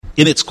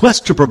In its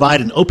quest to provide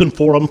an open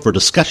forum for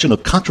discussion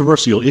of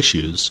controversial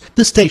issues,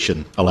 this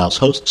station allows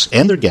hosts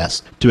and their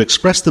guests to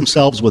express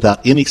themselves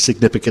without any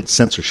significant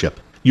censorship.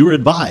 You are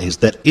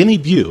advised that any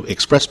view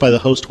expressed by the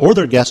host or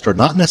their guest are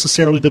not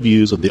necessarily the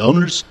views of the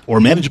owners or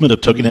management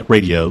of TogiNet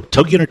Radio,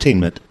 Togi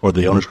Entertainment, or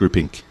the Owners Group,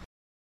 Inc.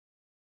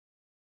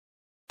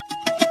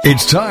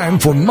 It's time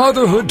for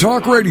Motherhood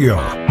Talk Radio,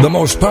 the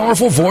most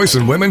powerful voice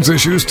in women's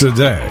issues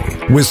today,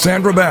 with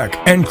Sandra Beck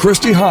and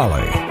Christy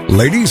Holly.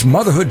 Ladies,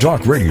 Motherhood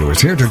Talk Radio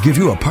is here to give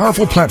you a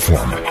powerful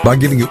platform by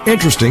giving you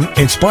interesting,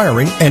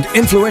 inspiring, and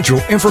influential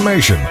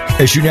information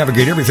as you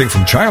navigate everything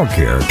from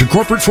childcare to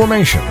corporate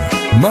formation.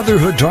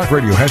 Motherhood Talk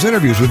Radio has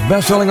interviews with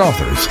best-selling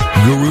authors,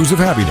 gurus of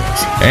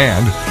happiness,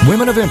 and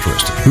women of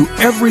interest who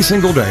every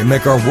single day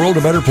make our world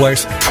a better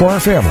place for our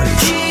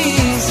families.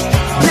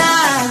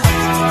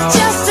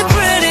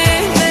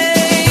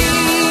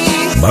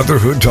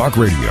 Motherhood Talk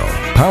Radio,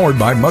 powered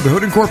by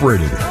Motherhood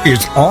Incorporated,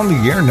 is on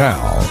the air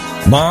now.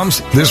 Moms,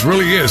 this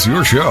really is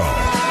your show.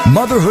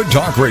 Motherhood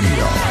Talk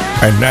Radio.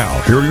 And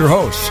now, here are your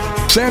hosts,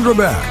 Sandra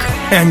Beck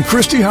and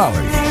Christy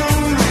Holly.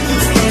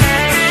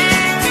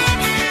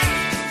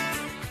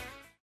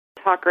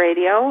 Talk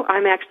Radio.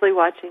 I'm actually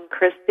watching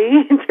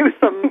Christy do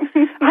some,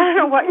 I don't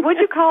know, what would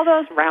you call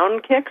those?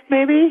 Round kicks,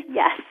 maybe?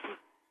 Yes.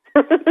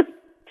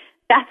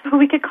 That's what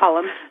we could call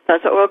them.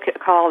 That's what we'll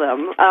call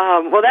them.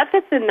 Well, that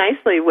fits in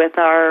nicely with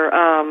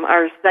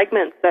our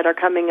segments that are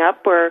coming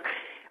up, where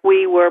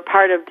we were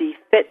part of the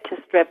Fit to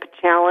Strip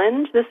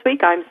Challenge this week.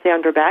 I'm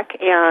Sandra Beck,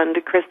 and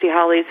Christy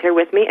Holly is here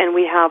with me, and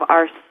we have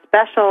our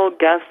special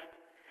guest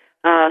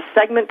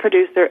segment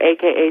producer,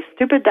 a.k.a.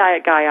 Stupid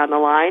Diet Guy, on the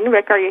line.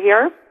 Rick, are you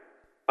here?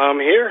 I'm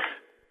here.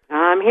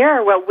 I'm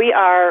here. Well, we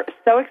are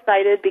so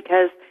excited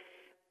because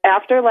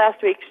after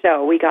last week's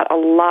show, we got a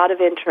lot of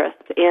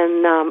interest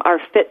in our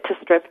Fit to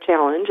Strip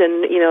Challenge,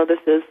 and, you know, this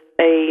is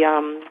a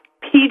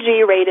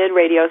PG-rated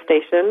radio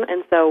station,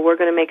 and so we're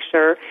going to make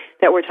sure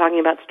that we're talking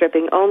about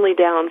stripping only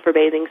down for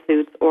bathing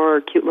suits or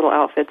cute little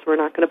outfits. We're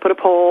not going to put a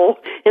poll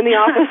in the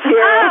office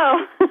here.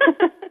 Oh!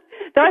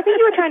 So I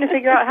think you were trying to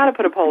figure out how to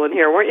put a poll in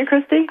here, weren't you,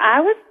 Christy?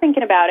 I was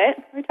thinking about it.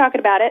 We're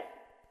talking about it.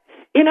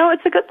 You know,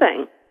 it's a good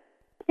thing.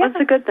 Yeah. It's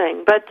a good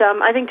thing. But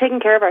I think taking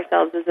care of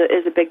ourselves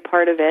is a big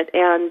part of it.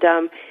 And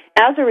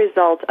as a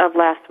result of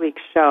last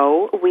week's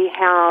show, we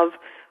have,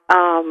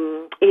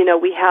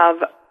 we have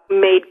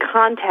made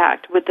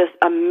contact with this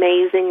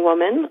amazing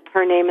woman.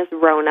 Her name is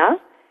Rona.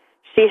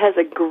 She has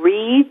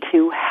agreed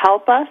to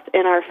help us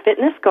in our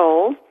fitness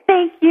goals.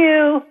 Thank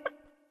you.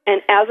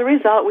 And as a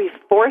result, we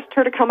forced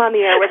her to come on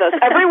the air with us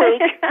every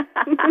week.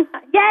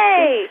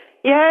 Yay!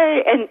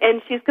 Yay!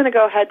 And she's going to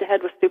go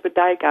head-to-head with Stupid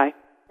Diet Guy.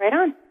 Right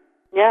on.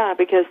 Yeah,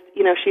 because,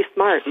 you know, she's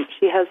smart.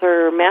 She has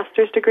her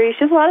master's degree.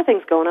 She has a lot of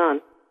things going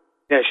on.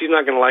 Yeah, she's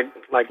not going to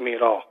like me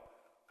at all.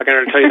 I can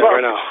already tell you that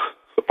right now.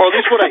 Or at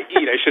least what I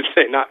eat, I should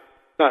say, not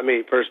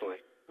me personally.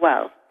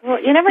 Well,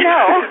 you never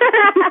know.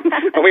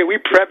 I mean,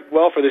 we prepped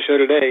well for the show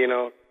today, you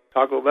know,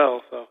 Taco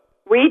Bell, so.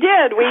 We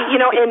did. We,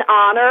 you know, in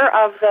honor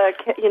of the,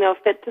 you know,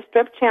 Fit to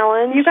Strip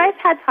Challenge. You guys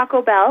had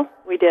Taco Bell?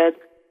 We did.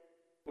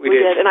 We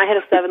did. And I had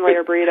a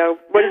 7-layer burrito.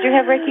 What did you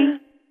have, Ricky?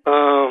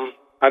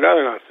 I'd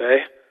rather not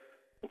say.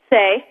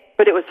 Say.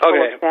 But it was full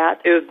of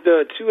fat. It was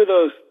the 2 of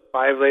those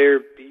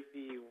 5-layer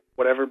beefy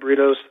whatever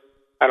burritos.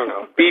 I don't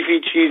know.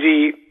 Beefy,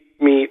 cheesy,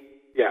 meat,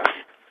 yeah.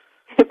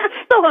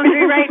 So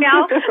hungry right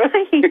now.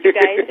 I hate you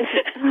guys.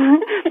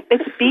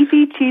 It's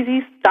beefy,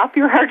 cheesy, stop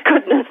your heart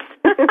goodness.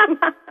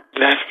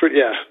 That's pretty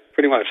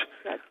much.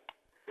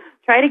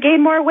 Try to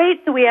gain more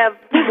weight so we have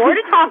more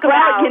to talk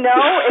about. Well, you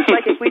know, it's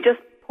like if we just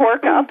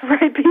pork up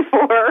right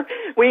before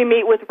we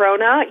meet with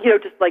Rona, you know,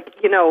 just like,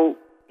 you know,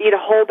 eat a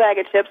whole bag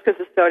of chips because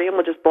the sodium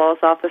will just blow us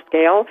off the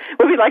scale.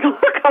 We'll be like, look,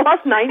 I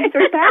lost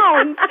 93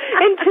 pounds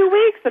in 2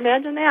 weeks.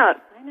 Imagine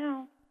that. I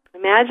know.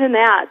 Imagine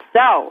that.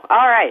 So,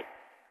 all right.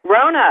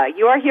 Rona,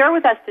 you are here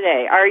with us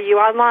today. Are you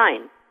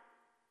online?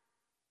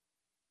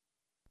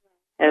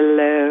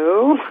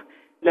 Hello?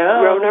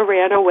 No. Rona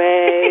ran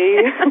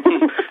away.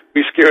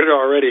 We scared her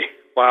already.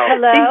 Wow.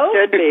 Hello? She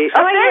should be.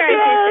 Oh, there she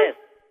is.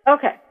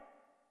 Okay.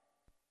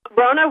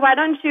 Rona, why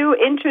don't you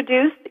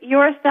introduce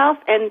yourself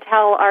and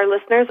tell our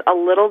listeners a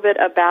little bit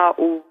about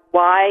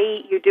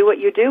why you do,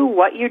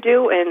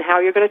 and how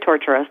you're going to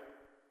torture us.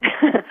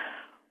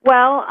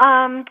 Well,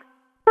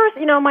 first,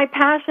 you know, my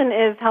passion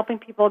is helping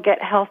people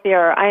get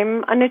healthier.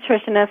 I'm a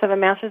nutritionist. I have a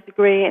master's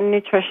degree in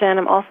nutrition.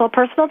 I'm also a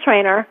personal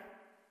trainer.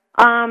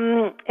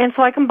 And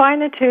so I combine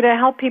the two to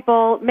help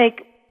people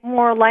make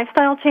more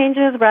lifestyle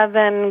changes rather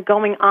than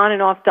going on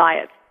and off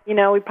diets. You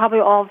know, we probably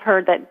all have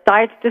heard that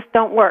diets just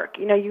don't work.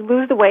 You know, you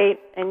lose the weight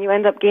and you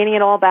end up gaining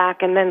it all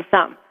back and then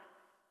some.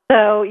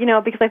 So, you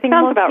know, because I think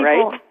Sounds most about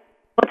people... right.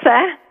 What's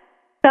that?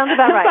 Sounds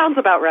about right. Sounds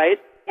about right.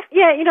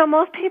 Yeah, you know,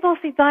 most people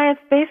see diets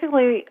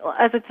basically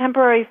as a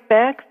temporary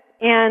fix,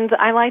 and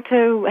I like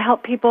to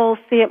help people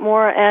see it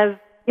more as,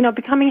 you know,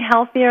 becoming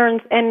healthier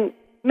and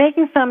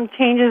making some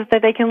changes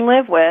that they can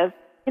live with,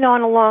 you know,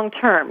 on a long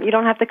term. You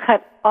don't have to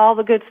cut all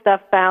the good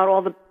stuff out,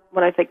 all the,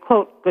 what I say,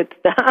 quote, good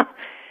stuff.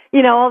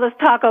 all this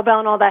Taco Bell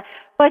and all that.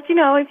 But,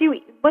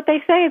 what they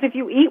say is if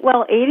you eat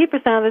well 80%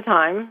 of the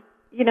time,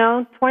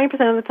 20%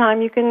 of the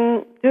time you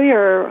can do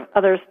your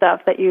other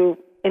stuff that you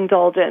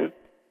indulge in.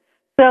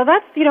 So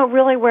that's,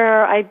 really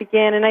where I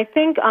begin. And I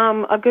think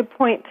a good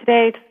point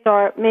today to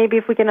start, maybe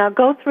if we can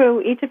go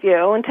through each of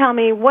you and tell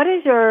me what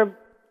is your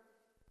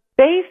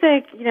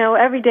basic,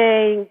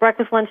 everyday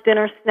breakfast, lunch,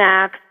 dinner,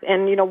 snacks,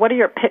 and, what are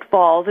your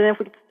pitfalls? And if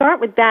we could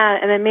start with that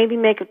and then maybe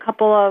make a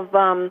couple of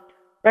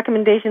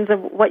recommendations of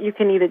what you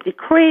can either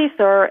decrease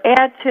or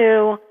add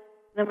to,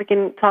 then we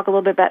can talk a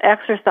little bit about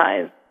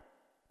exercise.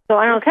 So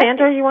I don't know,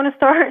 Sandra, you want to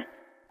start?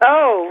 I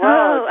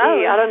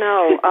don't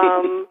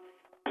know.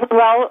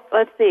 Well,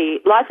 let's see.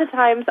 Lots of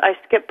times I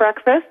skip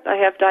breakfast. I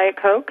have Diet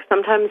Coke.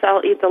 Sometimes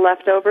I'll eat the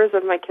leftovers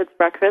of my kids'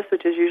 breakfast,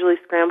 which is usually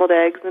scrambled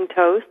eggs and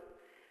toast.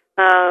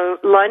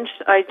 Lunch,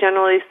 I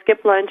generally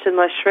skip lunch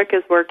unless Shrick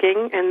is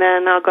working, and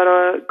then I'll go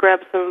to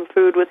grab some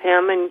food with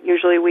him, and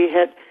usually we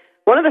hit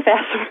one of the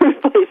fast food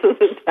places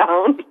in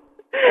town.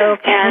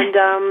 Okay.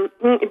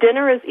 And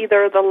dinner is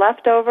either the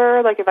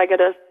leftover, like if I get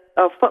a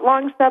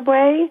foot-long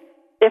Subway.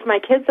 If my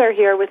kids are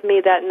here with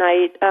me that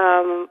night,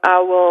 I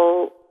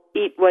will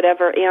eat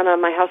whatever Anna,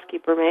 my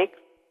housekeeper, makes.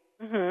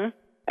 Mm-hmm.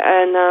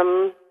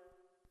 And,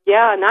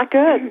 not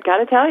good. Got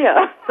to tell you.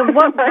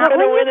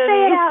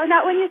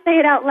 Not when you say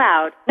it out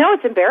loud. No,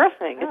 it's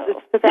embarrassing.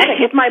 It's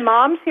pathetic. If my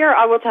mom's here,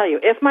 I will tell you.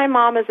 If my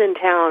mom is in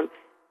town,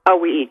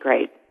 we eat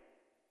great.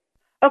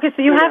 Okay,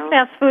 so you have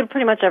fast food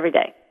pretty much every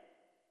day.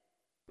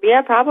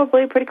 Yeah,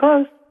 probably. Pretty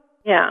close.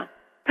 Yeah.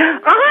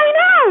 I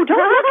know!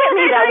 Don't look at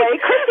me that way.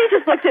 Christy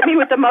just looked at me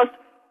with the most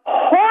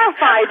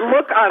horrified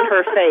look on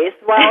her face.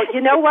 Well,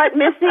 you know what,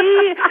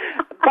 Missy?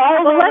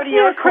 Balls over to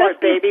your court,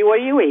 baby. What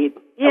do you eat?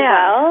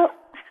 Yeah. Well,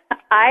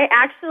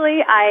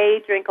 I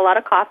drink a lot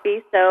of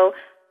coffee, so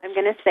I'm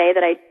going to say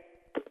that I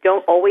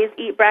don't always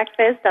eat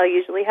breakfast. I'll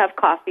usually have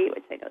coffee,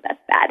 which I know that's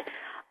bad.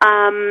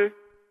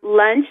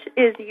 Lunch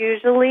is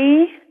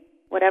usually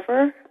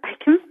whatever I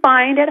can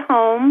find at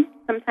home.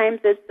 Sometimes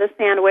it's a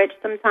sandwich.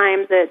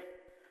 Sometimes it's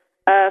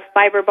a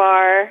fiber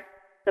bar.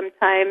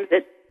 Sometimes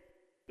it's,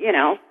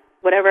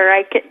 whatever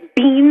I get,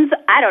 beans,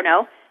 I don't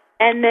know.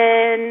 And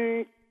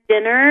then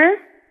dinner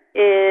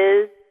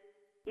is,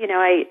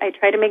 I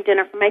try to make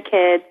dinner for my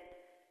kids,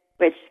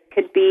 which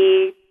could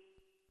be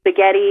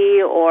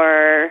spaghetti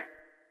or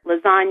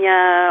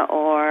lasagna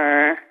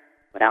or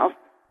what else?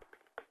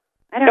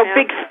 I don't know.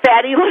 Big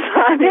fatty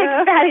lasagna.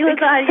 Big fatty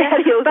lasagna.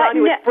 Fatty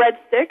lasagna with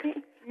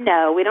breadsticks.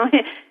 No, we don't.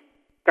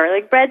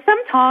 Garlic bread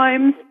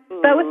sometimes.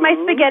 But with my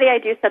spaghetti, I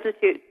do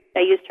substitute. I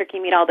use turkey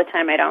meat all the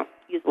time. I don't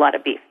use a lot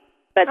of beef.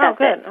 But that's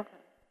good. it. Okay.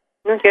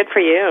 That's good for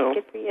you.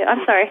 Good for you.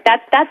 I'm sorry.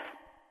 That's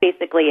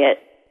basically it.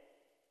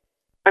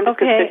 I'm just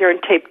going to sit here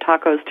and tape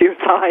tacos to your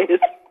thighs.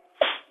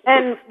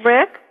 And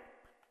Rick?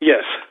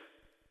 Yes.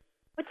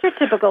 What's your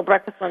typical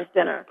breakfast, lunch,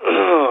 dinner?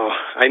 Oh,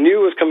 I knew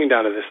it was coming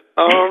down to this.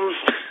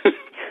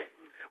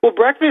 Well,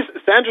 breakfast,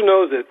 Sandra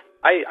knows it.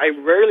 I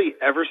rarely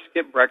ever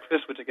skip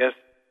breakfast, which I guess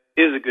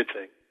is a good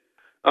thing.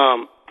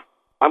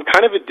 I'm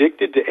kind of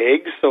addicted to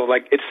eggs, so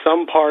it's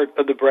some part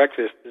of the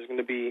breakfast. There's going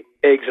to be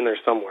eggs in there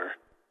somewhere.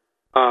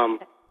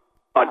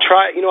 I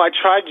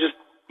tried just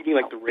eating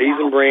the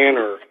Raisin Bran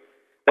or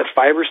that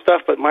fiber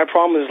stuff, but my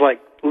problem is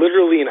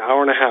literally an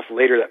hour and a half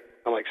later that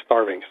I'm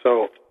starving.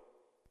 So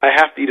I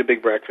have to eat a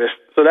big breakfast.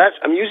 So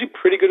I'm usually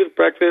pretty good at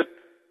breakfast.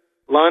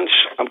 Lunch,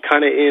 I'm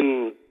kind of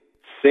in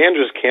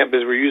Sandra's camp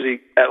because we're usually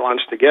at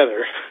lunch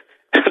together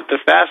at the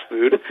fast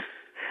food.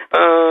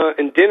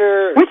 And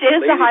dinner, which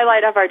is the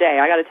highlight of our day.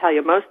 I got to tell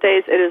you, most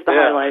days it is the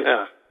highlight.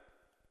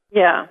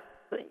 Yeah.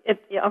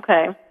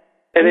 Okay.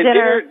 And then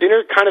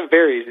dinner kind of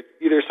varies. It's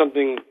either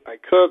something I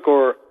cook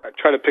or I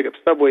try to pick up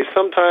Subway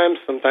sometimes.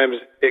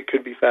 Sometimes it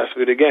could be fast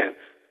food again.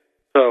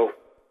 So,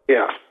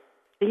 yeah.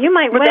 You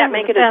might Would that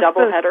make it a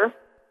double header?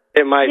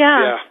 It might,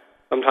 yeah,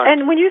 sometimes.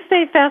 And when you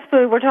say fast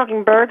food, we're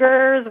talking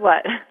burgers,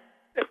 what?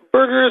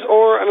 Burgers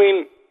or,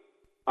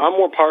 I'm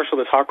more partial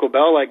to Taco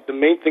Bell. The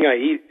main thing I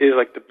eat is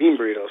the bean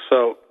burrito.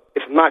 So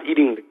it's not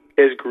eating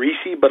as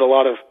greasy, but a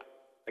lot of,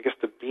 I guess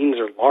the beans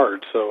are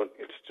lard, so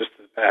it's just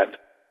as bad.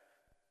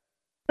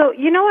 So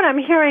you know what I'm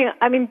hearing,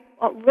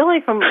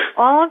 really from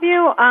all of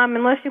you,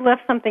 unless you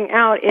left something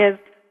out, is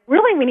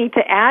really we need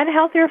to add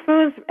healthier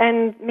foods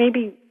and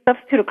maybe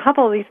substitute a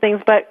couple of these things,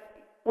 but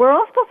we're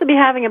all supposed to be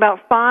having about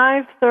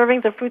 5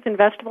 servings of fruits and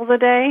vegetables a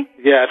day.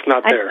 Yeah, it's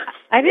not there.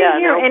 I didn't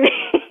hear any.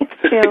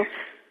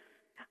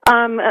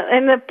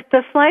 And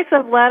the slice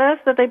of lettuce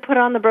that they put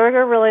on the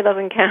burger really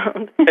doesn't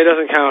count. It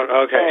doesn't count,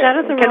 okay. That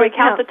doesn't Can really we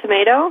count the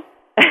tomato?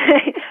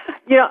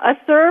 A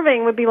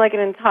serving would be like an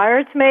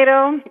entire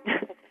tomato.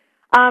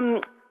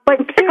 But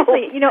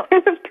seriously,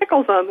 there's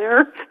pickles on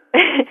there.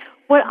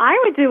 What I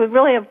would do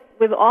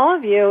with all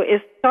of you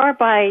is start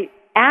by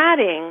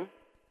adding,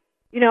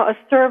 a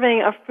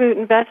serving of fruit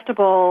and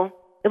vegetable.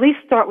 At least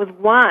start with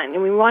 1,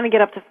 and we want to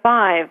get up to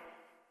 5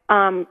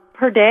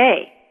 per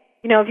day.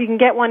 If you can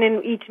get one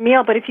in each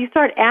meal. But if you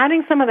start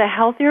adding some of the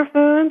healthier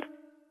foods,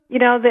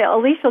 at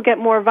least you'll get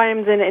more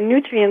vitamins and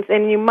nutrients,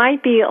 and you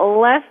might be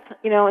less,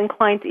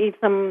 inclined to eat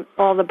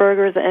all the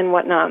burgers and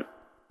whatnot.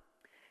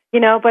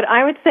 But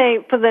I would say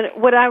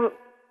what I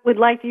would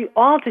like you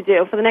all to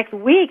do for the next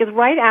week is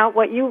write out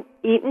what you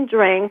eat and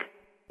drink,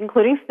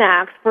 including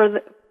snacks, for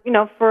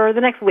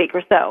the next week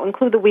or so,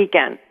 include the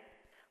weekend.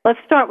 Let's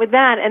start with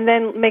that and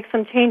then make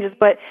some changes.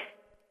 But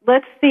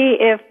let's see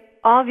if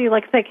all of you,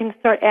 like I said, can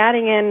start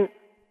adding in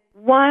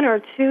 1 or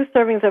 2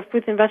 servings of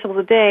fruits and vegetables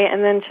a day,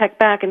 and then check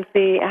back and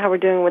see how we're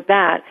doing with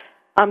that.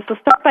 So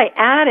start by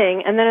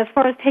adding, and then as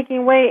far as taking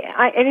away,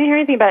 I didn't hear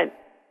anything about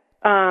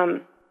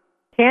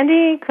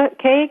candy,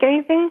 cake,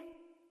 anything.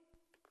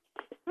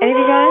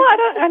 Anything, guys?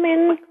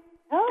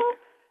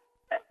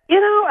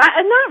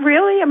 Not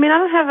really.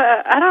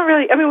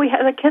 We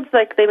had the kids,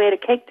 they made a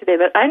cake today,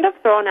 but I end up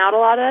throwing out a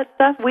lot of that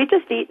stuff. We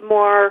just eat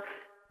more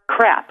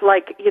crap,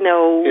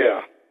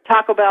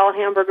 Taco Bell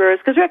hamburgers,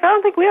 because I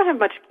don't have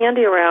much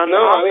candy around.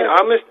 No,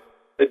 I'm just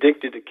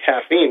addicted to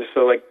caffeine,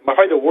 so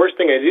probably the worst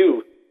thing I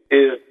do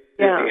is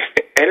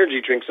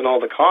energy drinks and all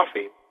the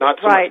coffee, not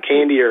so much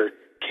candy or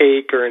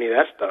cake or any of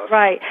that stuff.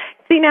 Right.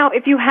 See, now,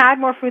 if you had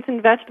more fruits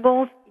and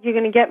vegetables, you're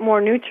going to get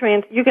more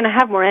nutrients. You're going to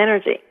have more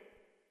energy.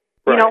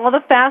 Right. All the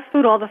fast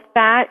food, all the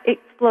fat, it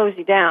slows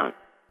you down.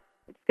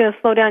 It's going to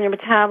slow down your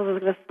metabolism.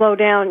 It's going to slow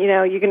down,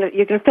 you're going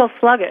to feel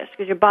sluggish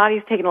because your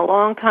body's taking a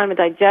long time to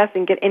digest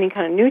and get any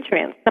kind of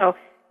nutrients. So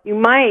you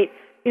might,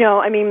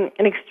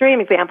 an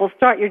extreme example,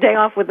 start your day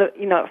off with a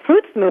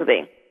fruit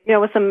smoothie,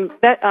 with some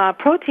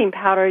protein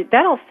powder.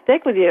 That'll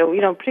stick with you,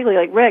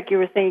 particularly like Rick, you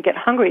were saying you get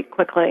hungry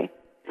quickly.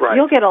 Right.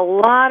 You'll get a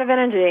lot of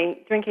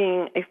energy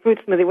drinking a fruit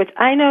smoothie, which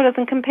I know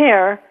doesn't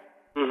compare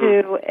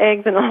to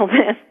eggs and all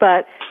this,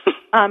 but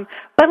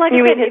like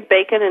you eat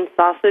bacon and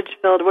sausage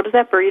filled. What is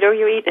that burrito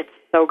you eat? It's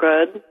so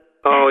good.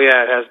 Oh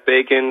yeah, it has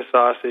bacon,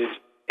 sausage,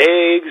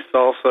 eggs,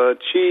 salsa,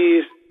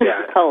 cheese.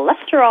 Yeah,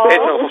 cholesterol.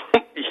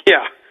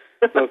 Yeah.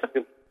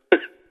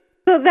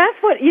 So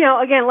that's what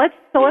Again, let's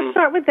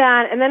start with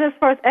that, and then as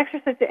far as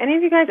exercise, do any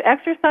of you guys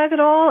exercise at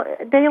all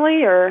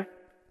daily or?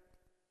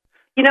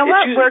 You know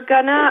what? We're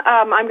gonna.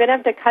 I'm gonna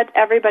have to cut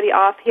everybody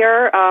off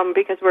here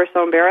because we're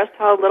so embarrassed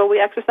how little we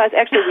exercise.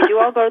 Actually, we do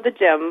all go to the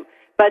gym,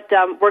 but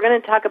we're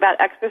going to talk about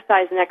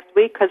exercise next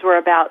week because we're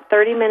about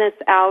 30 minutes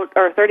out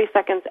or 30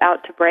 seconds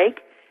out to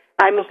break.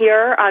 I'm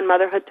here on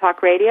Motherhood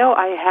Talk Radio.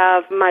 I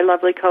have my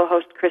lovely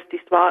co-host Christy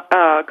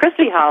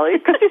Swally.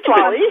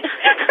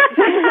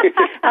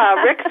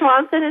 Rick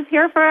Swanson is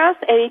here for us,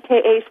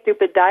 a.k.a.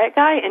 Stupid Diet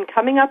Guy. And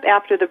coming up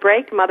after the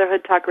break,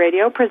 Motherhood Talk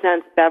Radio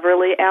presents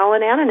Beverly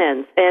Allen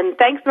Ananins. And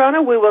thanks,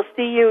 Rona. We will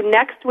see you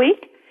next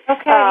week.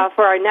 Okay.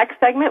 For our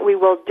next segment, we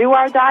will do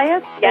our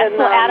diets. Yes,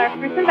 we'll add our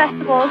fruits and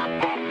vegetables.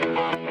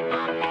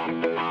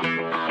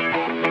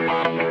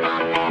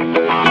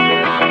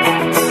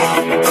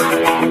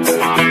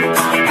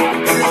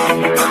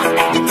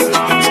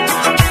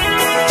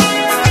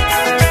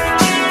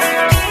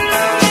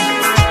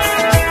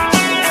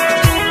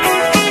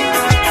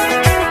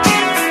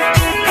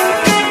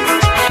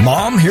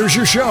 Mom, here's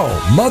your show,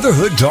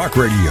 Motherhood Talk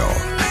Radio,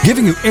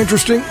 giving you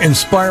interesting,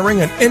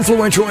 inspiring, and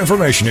influential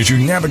information as you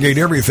navigate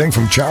everything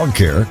from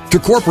childcare to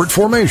corporate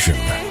formation.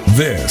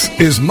 This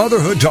is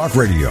Motherhood Talk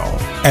Radio,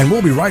 and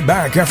we'll be right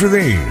back after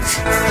these.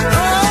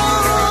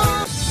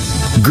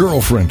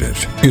 Girlfriended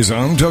is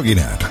on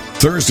TogiNet.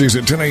 Thursdays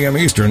at 10 a.m.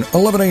 Eastern,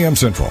 11 a.m.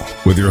 Central,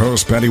 with your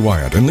hosts Patty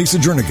Wyatt and Lisa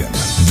Jernigan.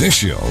 This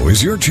show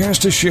is your chance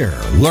to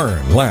share,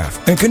 learn,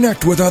 laugh, and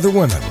connect with other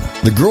women.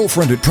 The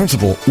Girlfriended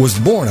principle was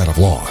born out of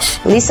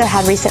loss. Lisa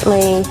had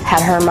recently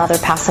had her mother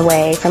pass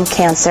away from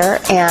cancer,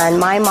 and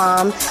my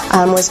mom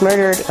was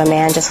murdered. A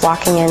man just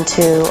walking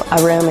into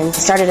a room and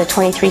started a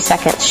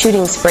 23-second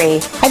shooting spree.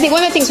 I think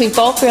one of the things we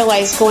both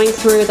realized going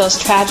through those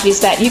tragedies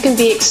that you can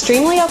be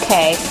extremely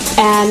okay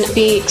and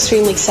be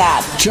extremely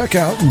sad. Check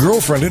out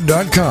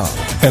girlfriended.com.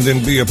 And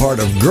then be a part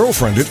of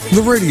Girlfriended,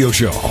 the radio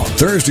show.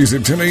 Thursdays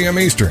at 10 a.m.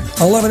 Eastern,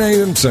 11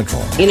 a.m.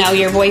 Central.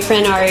 Your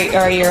boyfriend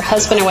or your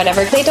husband or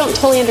whatever, they don't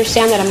totally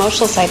understand that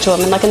emotional side to them,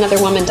 and like another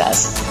woman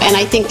does. And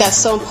I think that's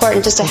so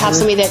important just to have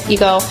somebody that you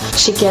go,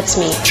 she gets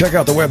me. Check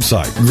out the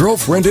website,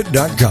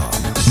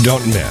 girlfriended.com.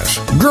 Don't miss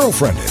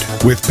Girlfriended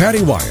with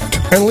Patty Wyatt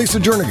and Lisa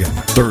Jernigan.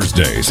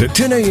 Thursdays at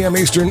 10 a.m.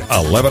 Eastern,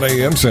 11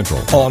 a.m. Central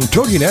on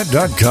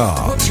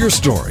TogiNet.com. What's your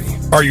story?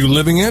 Are you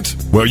living it?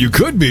 Well, you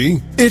could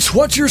be. It's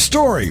What's Your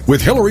Story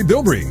with Hillary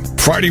Bilbrey.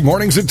 Friday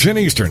mornings at 10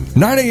 Eastern,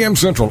 9 a.m.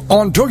 Central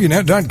on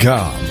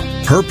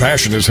TogiNet.com. Her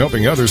passion is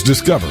helping others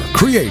discover,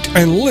 create,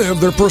 and live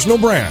their personal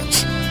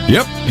brands.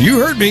 Yep, you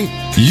heard me.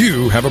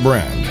 You have a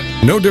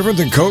brand. No different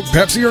than Coke,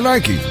 Pepsi, or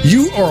Nike.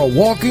 You are a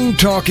walking,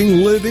 talking,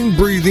 living,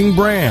 breathing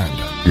brand.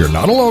 You're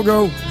not a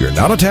logo. You're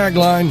not a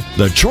tagline.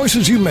 The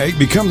choices you make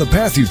become the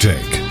path you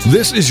take.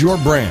 This is your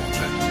brand.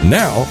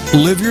 Now,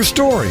 live your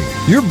story.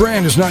 Your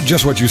brand is not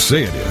just what you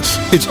say it is.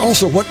 It's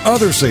also what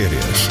others say it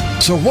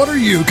is. So what are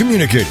you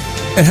communicating?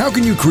 And how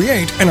can you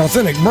create an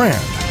authentic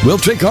brand? We'll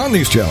take on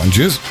these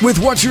challenges with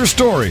What's Your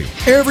Story?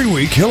 Every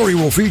week, Hillary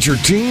will feature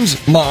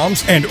teens,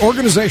 moms, and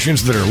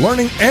organizations that are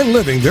learning and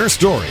living their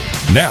story.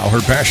 Now,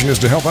 her passion is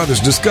to help others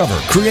discover,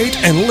 create,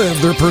 and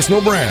live their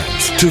personal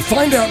brands. To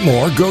find out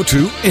more, go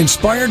to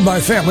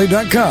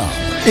inspiredbyfamily.com.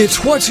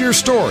 It's What's Your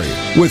Story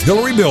with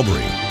Hillary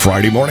Bilbrey.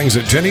 Friday mornings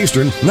at 10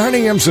 Eastern, 9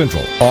 a.m.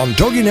 Central on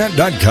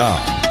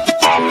TogiNet.com.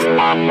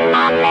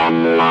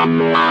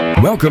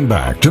 Welcome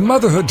back to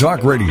Motherhood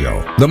Talk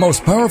Radio, the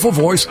most powerful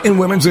voice in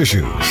women's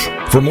issues.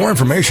 For more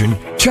information,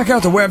 check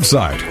out the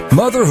website,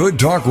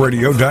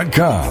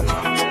 motherhoodtalkradio.com.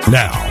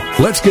 Now,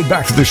 let's get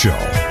back to the show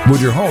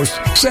with your hosts,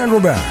 Sandra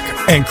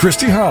Back and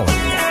Christy Holly.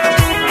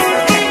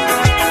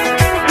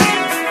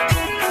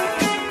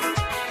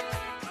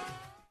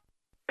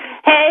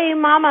 Hey,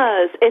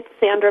 mamas, it's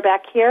Sandra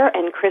back here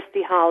and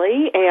Christy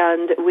Holly,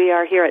 and we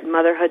are here at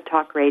Motherhood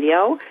Talk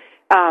Radio.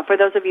 For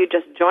those of you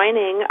just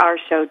joining our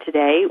show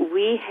today,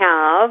 we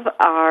have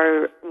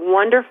our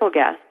wonderful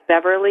guest,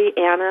 Beverly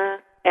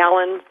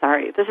Allen.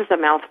 Sorry, this is a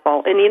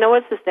mouthful. And you know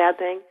what's the sad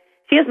thing?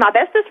 She is my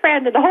bestest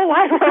friend in the whole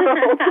wide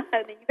world.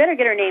 You better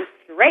get her name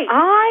straight.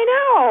 I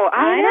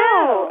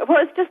know. Well,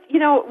 it's just,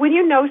 when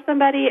you know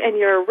somebody and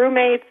you're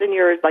roommates and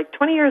you're like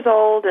 20 years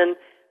old and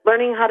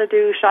learning how to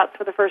do shots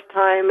for the first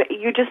time,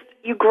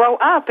 you grow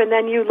up, and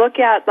then you look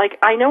at, like,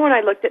 I know when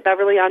I looked at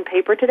Beverly on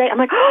paper today, I'm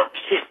like, oh,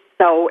 she's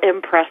so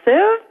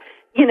impressive,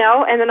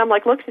 and then I'm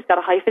like, look, she's got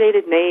a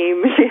hyphenated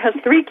name. She has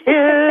 3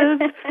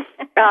 kids,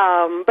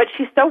 but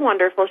she's so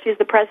wonderful. She's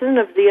the president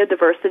of Zia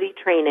Diversity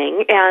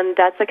Training, and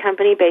that's a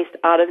company based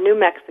out of New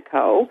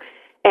Mexico,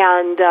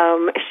 and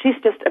she's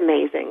just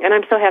amazing, and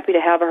I'm so happy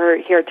to have her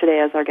here today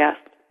as our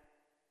guest.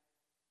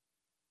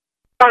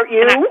 Aren't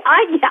you? I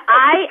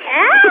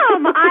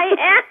am. I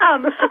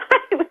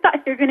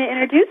thought you were going to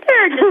introduce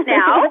her just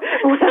now.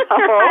 Well,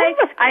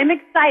 I'm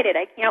excited.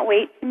 I can't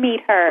wait to meet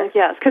her.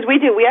 Yes, because we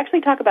do. We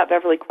actually talk about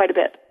Beverly quite a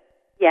bit.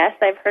 Yes,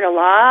 I've heard a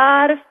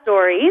lot of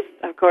stories.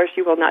 Of course,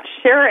 you will not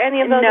share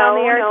any of those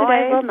on the air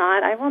today.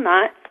 I will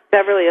not.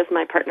 Beverly is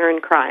my partner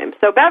in crime.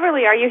 So,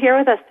 Beverly, are you here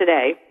with us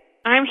today?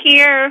 I'm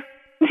here.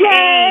 Yay!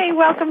 Hey.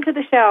 Welcome to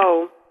the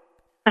show.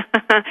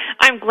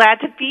 I'm glad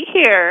to be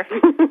here.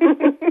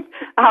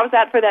 How's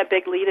that for that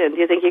big lead-in?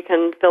 Do you think you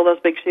can fill those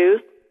big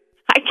shoes?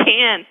 I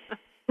can,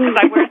 because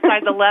I wear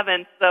size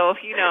 11, so,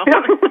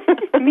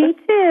 Me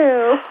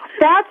too.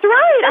 That's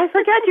right. I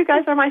forget you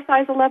guys are my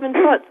size 11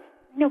 foot.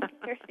 No, we can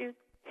share shoes.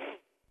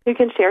 You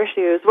can share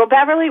shoes. Well,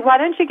 Beverly, why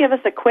don't you give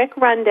us a quick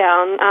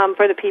rundown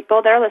for the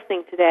people that are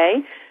listening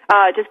today.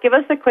 Just give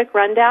us a quick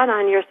rundown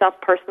on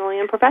yourself personally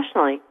and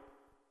professionally.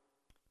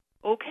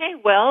 Okay,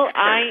 well,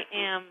 I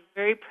am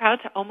very proud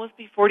to almost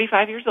be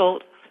 45 years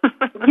old.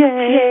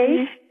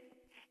 Yay!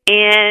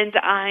 And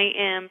I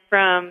am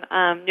from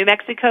New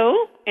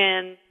Mexico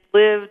and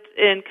lived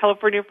in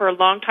California for a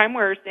long time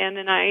where Stan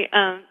and I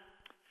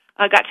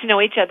got to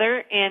know each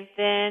other, and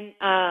then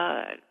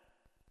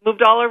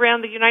moved all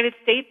around the United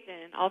States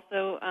and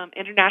also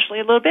internationally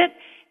a little bit,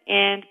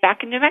 and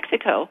back in New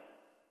Mexico.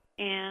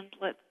 And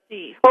let's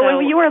see. Well,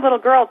 when you were a little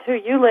girl too,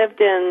 you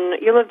lived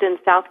in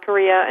South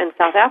Korea and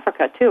South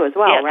Africa too, as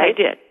well, yes, right?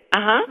 Yes, I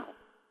did.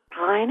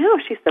 I know.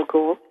 She's so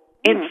cool.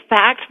 In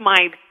fact,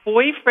 my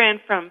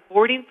boyfriend from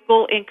boarding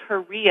school in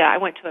Korea, I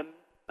went to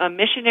a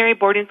missionary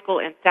boarding school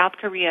in South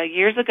Korea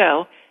years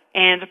ago,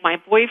 and my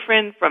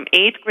boyfriend from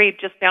 8th grade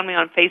just found me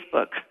on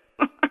Facebook.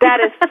 That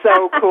is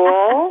so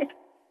cool.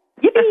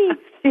 Yippee!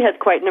 She has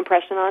quite an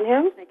impression on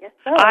him. I guess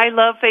so. I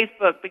love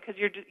Facebook because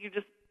you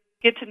just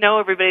get to know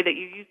everybody that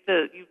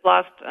you've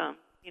lost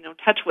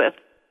touch with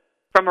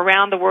from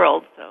around the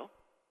world. So,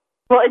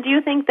 well, do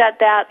you think that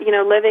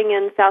living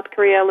in South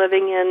Korea,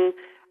 living in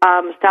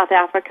South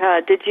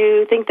Africa, did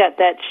you think that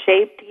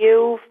shaped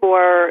you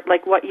for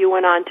like what you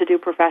went on to do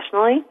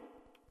professionally?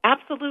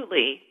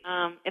 Absolutely.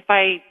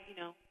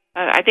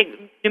 I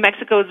think New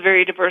Mexico is a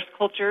very diverse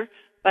culture,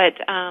 but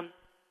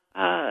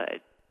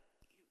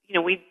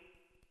we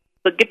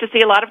get to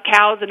see a lot of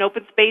cows in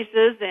open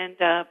spaces, and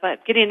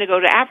but getting to go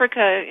to Africa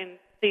and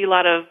see a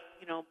lot of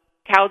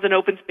cows in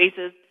open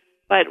spaces,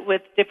 but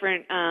with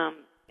different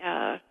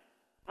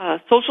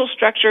social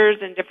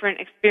structures and different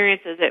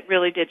experiences, it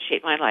really did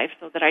shape my life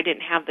so that I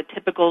didn't have the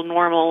typical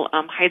normal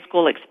high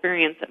school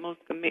experience that most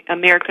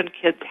American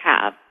kids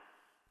have.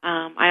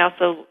 I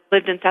also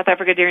lived in South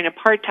Africa during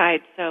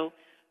apartheid, so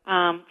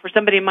for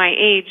somebody my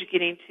age,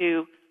 getting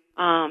to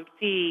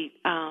see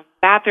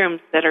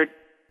bathrooms that are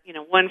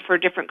one for a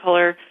different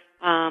color,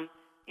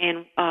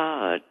 and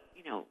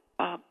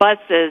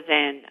buses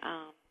and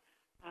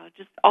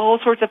just all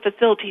sorts of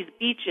facilities,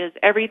 beaches,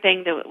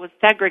 everything that was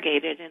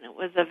segregated, and it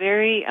was a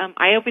very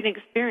eye-opening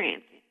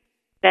experience.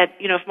 That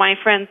if my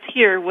friends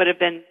here we would have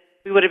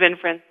been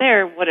friends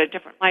there, what a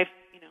different life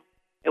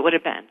it would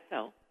have been.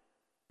 So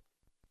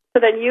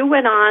then you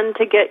went on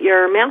to get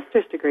your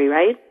master's degree,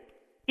 right?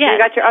 Yeah. You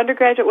got your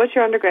undergraduate. What's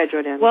your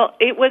undergraduate in? Well,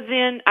 it was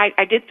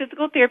I did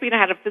physical therapy, and I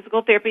had a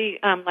physical therapy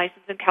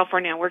license in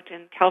California. I worked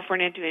in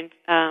California doing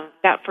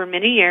that for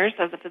many years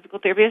as a physical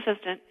therapy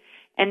assistant.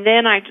 And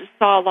then I just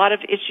saw a lot of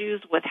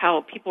issues with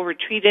how people were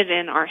treated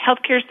in our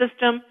healthcare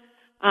system.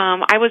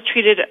 I was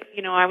treated,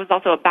 I was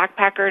also a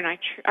backpacker, and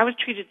I was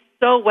treated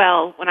so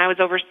well when I was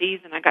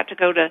overseas, and I got to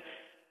go to,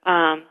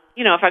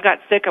 if I got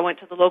sick, I went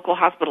to the local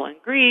hospital in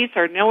Greece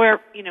or nowhere,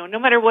 no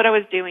matter what I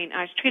was doing,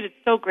 I was treated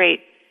so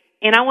great.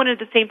 And I wanted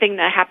the same thing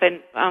to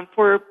happen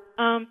for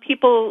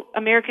people,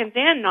 Americans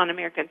and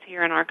non-Americans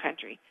here in our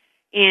country.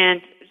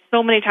 And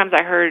so many times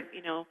I heard,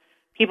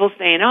 people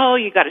saying, oh,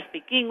 you got to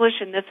speak English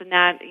and this and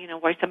that,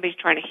 while somebody's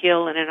trying to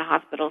heal and in a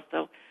hospital.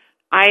 So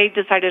I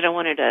decided I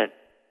wanted to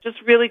just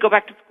really go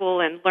back to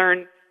school and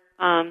learn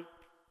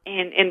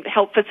and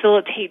help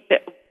facilitate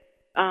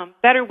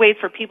better ways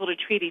for people to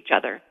treat each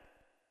other.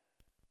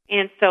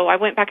 And so I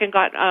went back and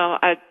got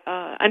an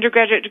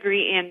undergraduate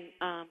degree in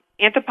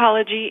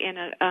anthropology and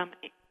a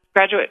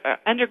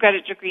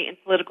undergraduate degree in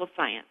political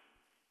science.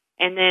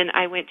 And then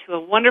I went to a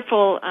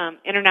wonderful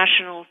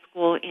international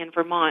school in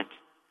Vermont,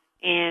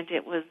 and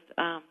it was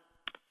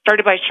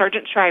started by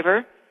Sergeant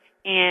Shriver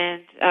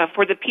and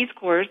for the Peace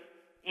Corps,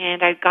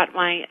 and I got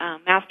my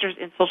master's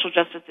in social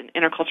justice and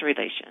intercultural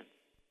relations.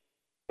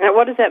 Now,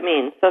 what does that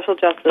mean, social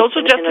justice?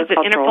 Social justice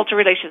and intercultural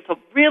relations. So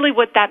really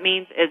what that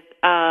means is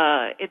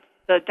it's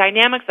the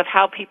dynamics of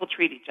how people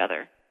treat each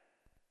other.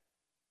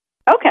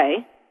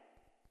 Okay.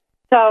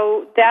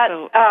 So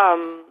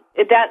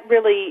that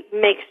really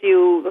makes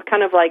you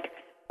kind of like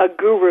a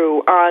guru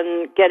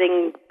on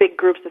getting big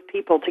groups of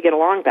people to get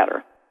along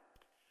better.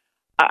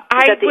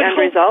 Is that the end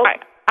result?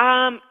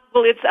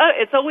 Well,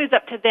 it's always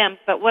up to them,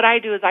 but what I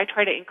do is I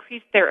try to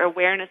increase their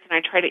awareness and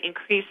I try to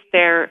increase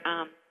their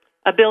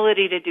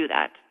ability to do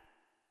that.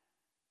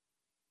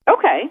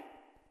 Okay.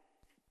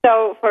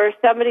 So for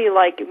somebody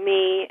like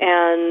me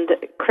and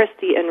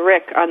Christy and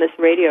Rick on this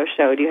radio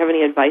show, do you have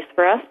any advice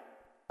for us?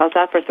 How's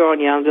that for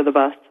throwing you under the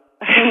bus?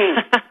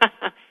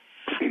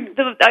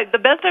 The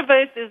best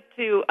advice is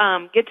to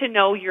get to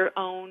know your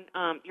own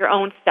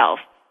self,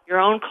 your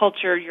own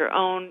culture, your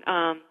own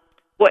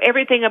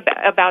everything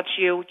about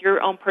you,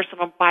 your own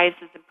personal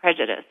biases and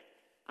prejudice.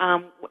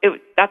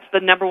 That's the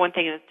number one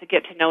thing, is to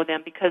get to know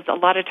them, because a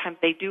lot of times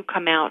they do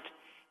come out.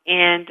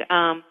 And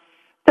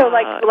so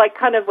like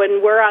kind of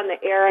when we're on the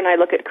air and I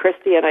look at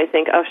Christy and I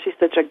think, oh, she's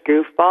such a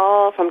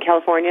goofball from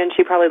California, and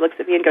she probably looks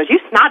at me and goes, you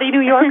snotty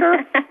New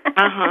Yorker.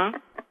 Uh-huh.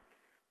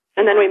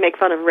 And then we make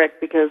fun of Rick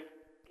because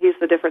he's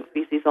the different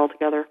species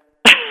altogether.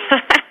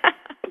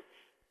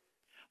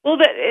 Well,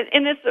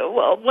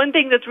 one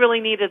thing that's really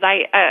neat is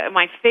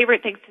my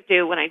favorite things to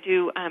do when I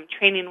do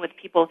training with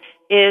people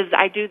is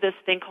I do this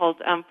thing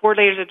called 4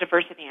 layers of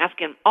diversity,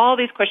 asking all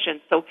these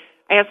questions. So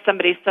I ask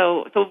somebody,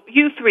 so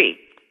you three,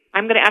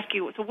 I'm going to ask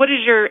you, so what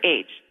is your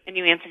age? And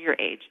you answer your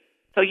age.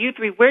 So you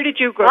three, where did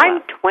you grow up?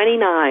 I'm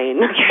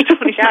 29. You're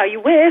 29. Yeah, you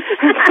wish.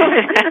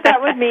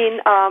 That would mean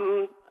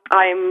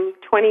I'm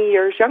 20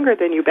 years younger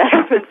than you,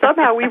 Beth, and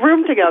somehow we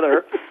room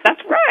together.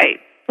 That's right.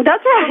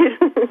 That's right.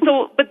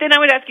 But then I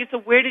would ask you, so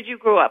where did you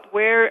grow up?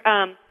 Where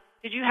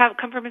did you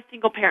come from a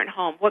single-parent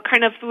home? What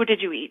kind of food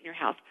did you eat in your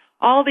house?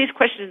 All these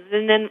questions,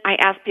 and then I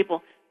ask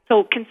people,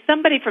 so can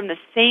somebody from the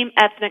same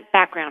ethnic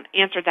background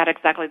answer that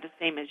exactly the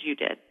same as you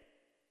did?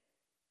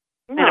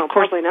 No, and of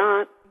course, probably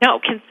not. No,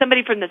 can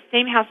somebody from the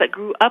same house that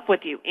grew up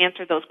with you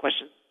answer those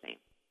questions the same?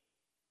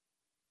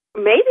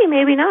 Maybe,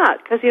 maybe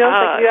not, because you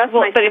ask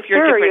my but if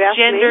you're sister, different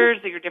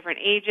genders, me. or you're different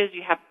ages,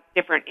 you have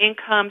different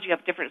incomes, you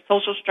have different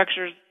social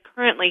structures.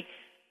 Currently,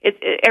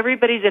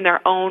 everybody's in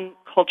their own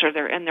culture,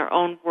 they're in their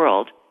own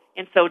world,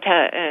 and so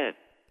to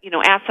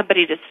ask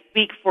somebody to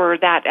speak for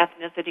that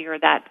ethnicity or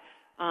that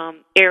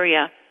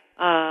area,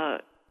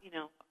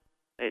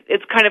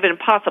 it's kind of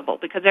impossible,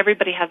 because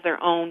everybody has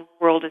their own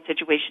world and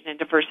situation and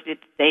diversity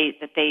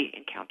that they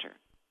encounter.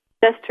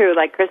 That's true.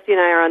 Like Christy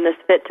and I are on this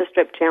Fit to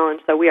Strip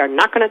challenge, so we are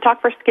not going to talk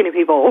for skinny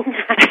people.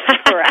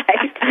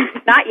 Right.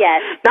 Not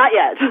yet. Not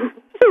yet.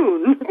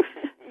 Soon.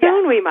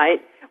 Soon we might.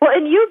 Well,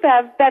 and you,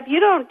 Bev, you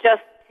don't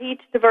just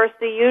teach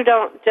diversity. You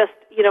don't just,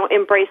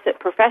 embrace it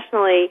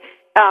professionally.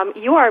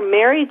 You are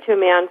married to a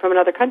man from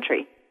another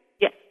country.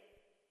 Yes.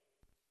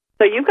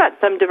 So you've got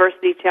some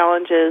diversity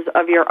challenges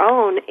of your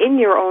own in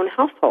your own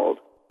household.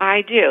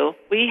 I do.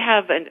 We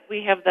have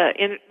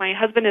my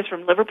husband is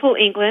from Liverpool,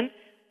 England.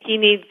 He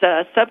needs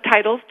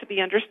subtitles to be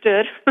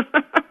understood.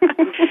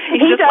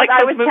 He does.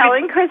 I was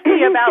telling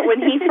Christy about when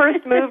he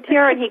first moved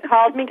here, and he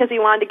called me because he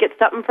wanted to get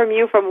something from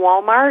you from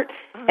Walmart,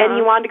 and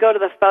he wanted to go to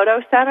the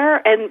photo center.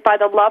 And by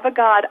the love of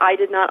God, I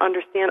did not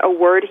understand a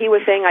word he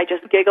was saying. I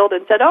just giggled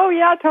and said, "Oh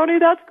yeah, Tony,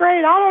 that's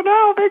great. I don't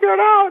know, figure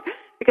it out,"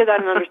 because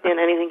I didn't understand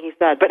anything he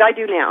said. But I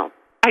do now.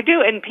 I do,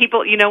 and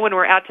people, when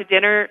we're out to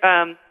dinner,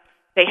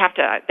 they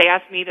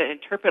ask me to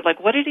interpret,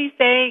 like, what did he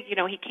say?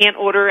 He can't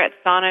order at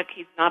Sonic.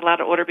 He's not allowed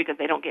to order because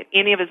they don't get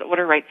any of his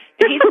order right.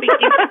 And he's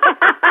speaking,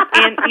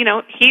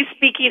 he's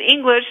speaking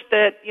English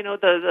that,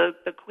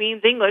 the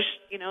Queen's English,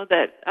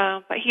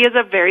 but he has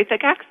a very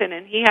thick accent,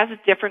 and he has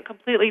a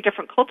completely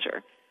different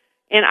culture.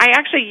 And I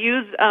actually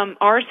use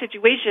our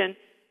situation,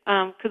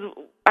 because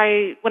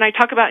when I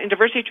talk about in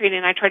diversity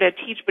training, I try to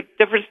teach the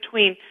difference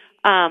between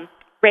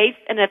race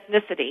and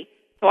ethnicity.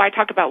 So I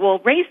talk about, well,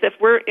 race,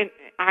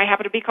 I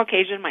happen to be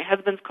Caucasian, my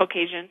husband's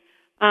Caucasian,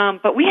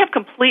 but we have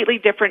completely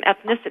different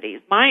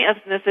ethnicities. My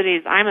ethnicity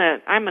is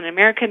I'm an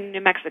American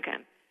New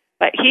Mexican,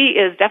 but he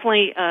is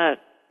definitely a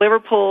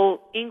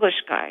Liverpool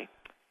English guy.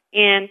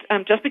 And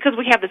just because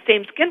we have the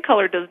same skin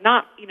color does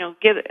not,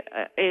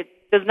 it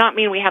does not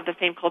mean we have the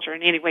same culture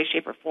in any way,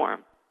 shape, or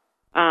form.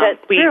 That's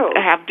we true.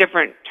 have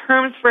different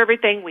terms for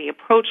everything. We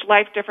approach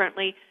life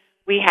differently.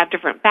 We have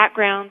different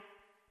backgrounds.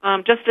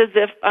 Just as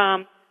if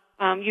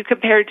you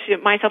compared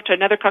myself to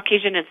another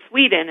Caucasian in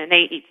Sweden, and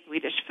they eat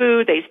Swedish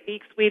food, they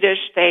speak Swedish,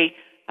 they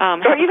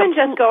or even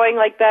just going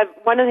like that.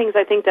 One of the things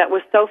I think that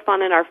was so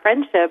fun in our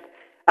friendship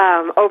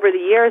over the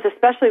years,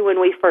 especially when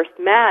we first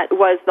met,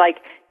 was like,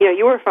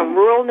 you were from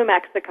rural New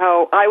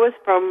Mexico, I was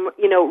from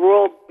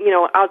rural,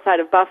 outside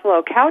of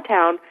Buffalo,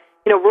 Cowtown,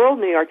 rural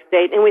New York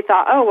State, and we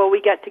thought, oh well,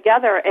 we get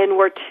together and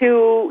we're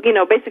two,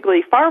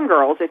 basically farm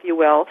girls, if you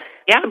will.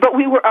 Yeah. But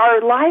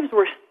our lives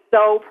were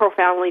so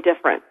profoundly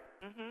different.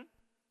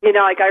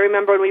 Like I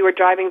remember when we were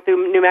driving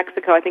through New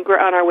Mexico, I think we were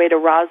on our way to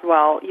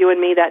Roswell, you and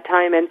me that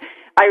time, and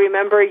I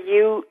remember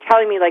you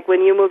telling me, like,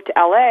 when you moved to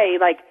L.A.,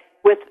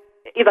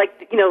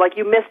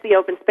 you missed the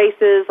open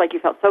spaces, like you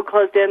felt so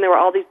closed in, there were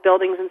all these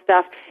buildings and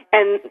stuff,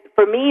 and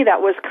for me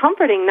that was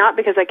comforting, not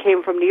because I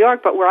came from New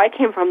York, but where I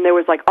came from there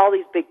was like all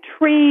these big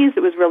trees,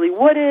 it was really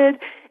wooded,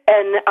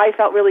 and I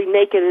felt really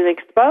naked and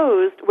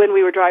exposed when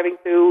we were driving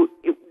through,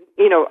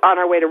 on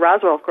our way to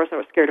Roswell. Of course, I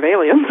was scared of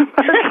aliens.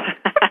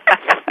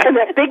 And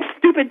that big,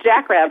 stupid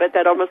jackrabbit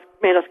that almost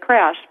made us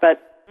crash.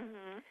 But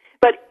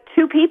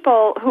two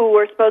people who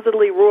were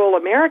supposedly rural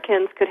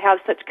Americans could have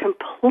such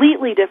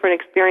completely different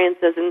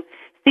experiences and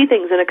see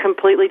things in a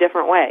completely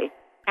different way.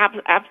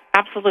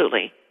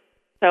 Absolutely.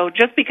 So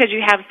just because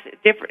you have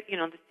different,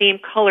 the same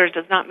colors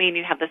does not mean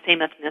you have the same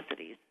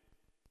ethnicities.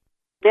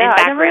 Yeah,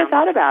 I never even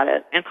thought about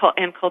it. And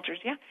cultures,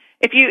 yeah.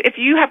 If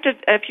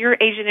you're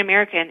Asian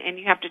American and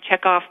you have to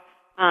check off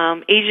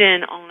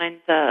Asian on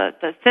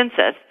the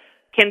census,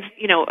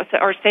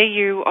 or say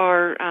you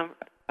are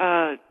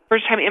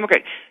first-time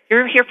immigrant,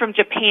 you're here from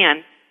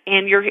Japan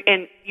and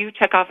you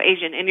check off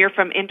Asian, and you're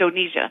from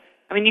Indonesia.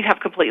 I mean, you have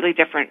completely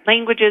different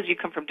languages. You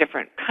come from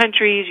different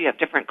countries. You have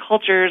different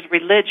cultures,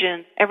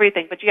 religions,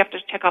 everything. But you have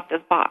to check off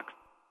this box.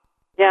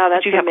 Yeah,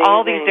 that's amazing. You have amazing.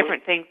 all these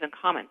different things in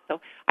common.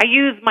 So I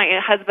use my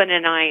husband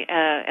and I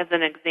as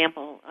an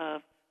example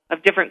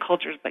of different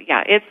cultures. But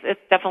yeah, it's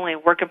definitely a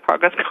work in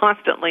progress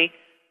constantly.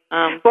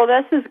 Well,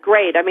 this is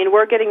great. I mean,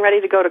 we're getting ready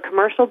to go to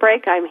commercial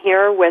break. I'm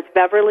here with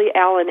Beverly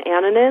Allen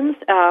Annanins.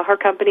 Her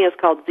company is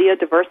called Zia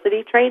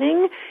Diversity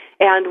Training.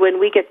 And when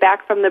we get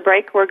back from the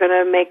break, we're going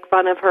to make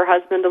fun of her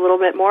husband a little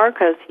bit more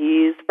because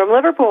he's from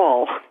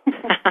Liverpool.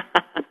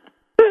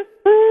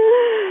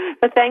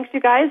 But thanks, you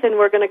guys, and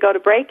we're going to go to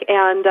break.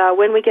 And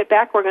when we get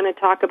back, we're going to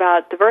talk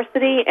about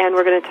diversity, and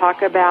we're going to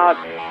talk about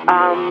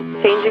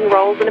changing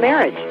roles in a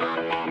marriage.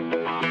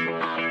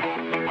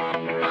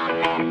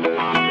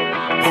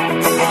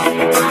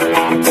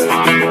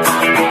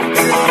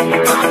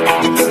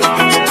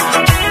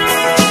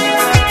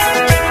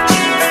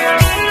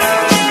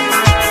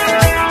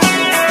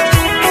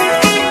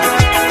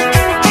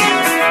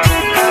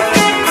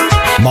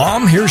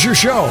 Mom, here's your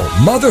show,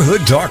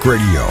 Motherhood Talk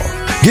Radio,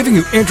 giving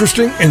you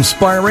interesting,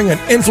 inspiring, and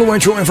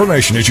influential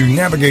information as you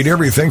navigate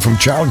everything from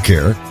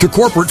childcare to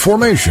corporate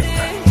formation.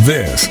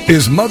 This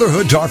is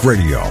Motherhood Talk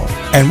Radio,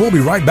 and we'll be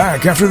right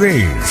back after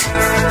these.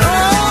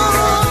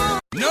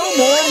 No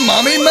more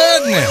mommy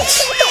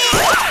madness.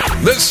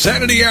 The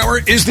Sanity Hour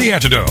is the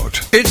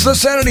antidote. It's the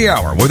Sanity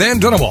Hour with Ann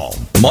Dunawall.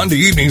 Monday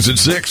evenings at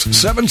 6,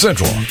 7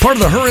 Central. Part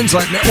of the Her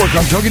Insight Network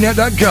on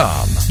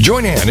TogiNet.com.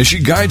 Join Ann as she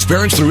guides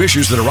parents through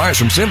issues that arise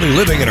from simply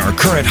living in our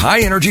current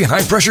high-energy,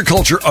 high-pressure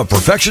culture of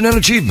perfection and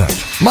achievement.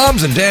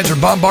 Moms and dads are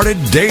bombarded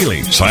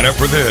daily. Sign up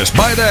for this,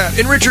 buy that,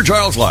 enrich your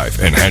child's life,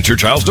 enhance your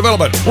child's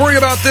development. Worry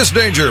about this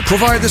danger,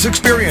 provide this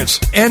experience.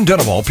 Ann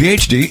Dunawall,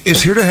 Ph.D.,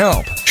 is here to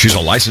help. She's a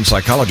licensed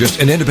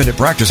psychologist in independent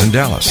practice in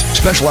Dallas,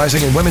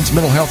 specializing in women's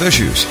mental health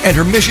issues. And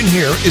her mission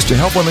here is to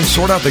help women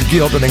sort out the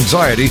guilt and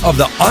anxiety of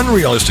the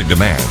unrealistic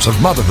demands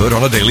of motherhood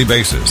on a daily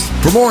basis.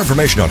 For more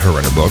information on her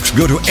and her books,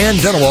 go to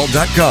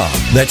AnnDunawall.com.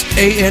 That's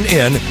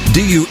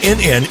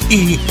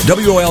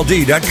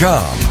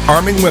AnnDunawald.com.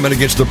 Arming women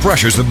against the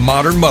pressures of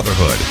modern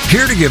motherhood.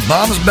 Here to give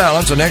moms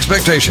balance and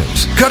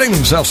expectations, cutting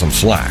themselves some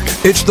slack.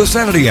 It's the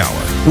Sanity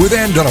Hour with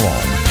Ann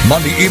Dunawall.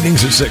 Monday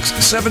evenings at 6,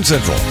 7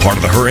 Central. Part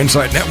of the Her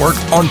Insight Network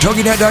on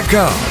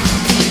TogiNet.com.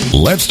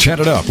 Let's chat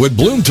it up with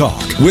Bloom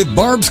Talk with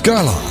Barb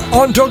Scala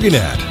on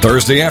TogiNet.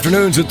 Thursday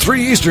afternoons at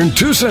 3 Eastern,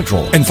 2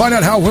 Central. And find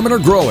out how women are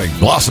growing,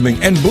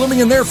 blossoming, and blooming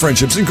in their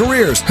friendships and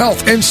careers,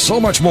 health, and so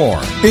much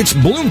more. It's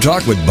Bloom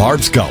Talk with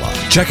Barb Scala.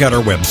 Check out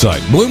our website,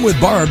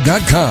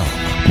 bloomwithbarb.com.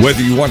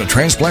 Whether you want to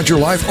transplant your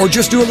life or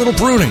just do a little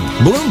pruning,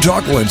 Bloom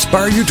Talk will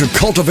inspire you to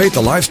cultivate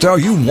the lifestyle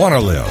you want to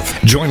live.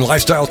 Join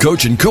lifestyle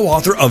coach and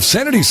co-author of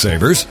Sanity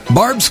Savers,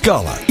 Barb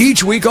Scala,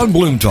 each week on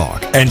Bloom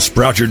Talk and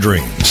sprout your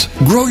dreams.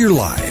 Grow your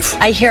life.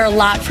 I hear a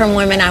lot from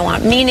women. I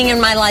want meaning in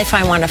my life.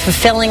 I want a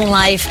fulfilling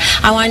life.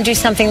 I want to do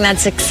something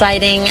that's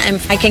exciting. And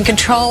I can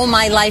control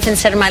my life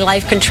instead of my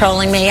life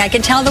controlling me. I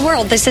can tell the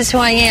world this is who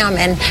I am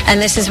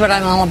and this is what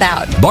I'm all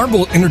about. Barb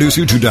will introduce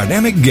you to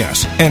dynamic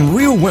guests and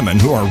real women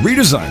who are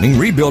redesigning,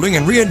 rebuilding,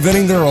 and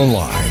reinventing their own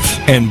lives.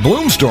 And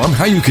Bloomstorm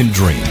how you can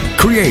dream,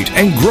 create,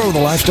 and grow the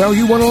lifestyle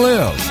you want to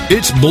live.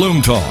 It's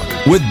Bloom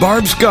Talk with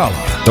Barb Scala.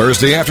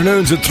 Thursday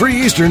afternoons at 3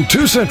 Eastern,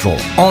 2 Central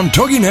on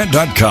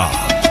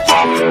TogiNet.com.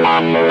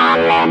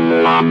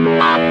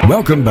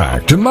 Welcome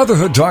back to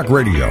Motherhood Talk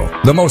Radio,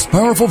 the most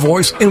powerful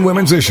voice in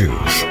women's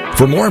issues.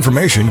 For more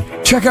information,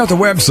 check out the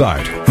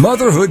website,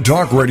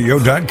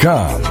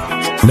 motherhoodtalkradio.com.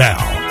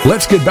 Now,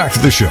 let's get back to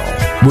the show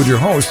with your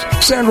hosts,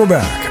 Sandra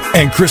Beck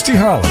and Christy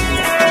Holly.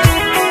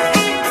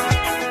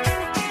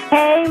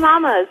 Hey,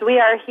 mamas. We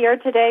are here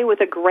today with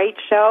a great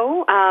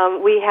show.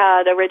 We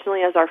had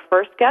originally as our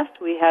first guest,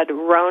 we had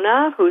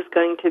Rona, who's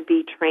going to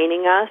be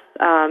training us,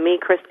 me,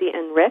 Christy,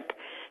 and Rick,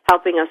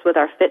 helping us with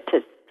our Fit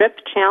to Strip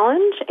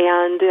challenge.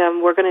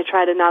 And we're going to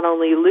try to not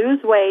only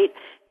lose weight,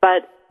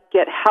 but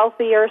get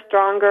healthier,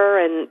 stronger.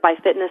 And by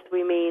fitness,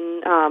 we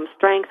mean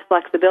strength,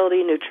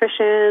 flexibility,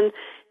 nutrition,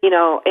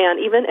 and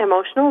even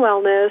emotional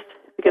wellness,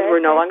 because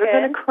we're no longer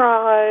going to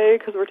cry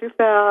because we're too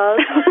fat.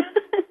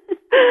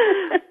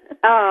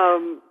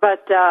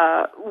 But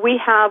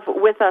we have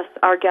with us,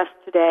 our guest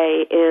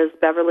today is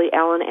Beverly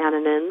Allen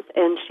Ananins,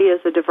 and she is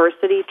a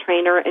diversity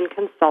trainer and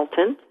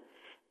consultant,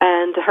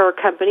 and her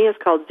company is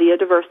called Zia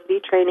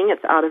Diversity Training.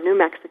 It's out of New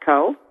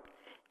Mexico.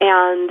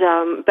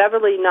 And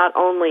Beverly not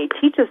only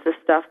teaches this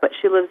stuff, but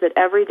she lives it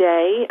every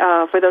day.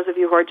 For those of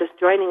you who are just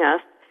joining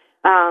us,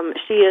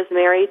 she is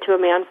married to a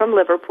man from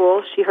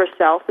Liverpool. She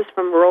herself is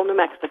from rural New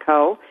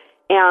Mexico.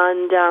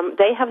 And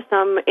they have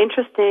some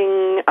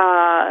interesting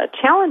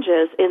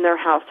challenges in their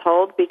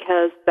household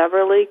because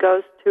Beverly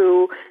goes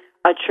to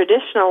a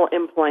traditional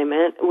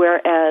employment,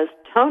 whereas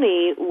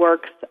Tony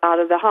works out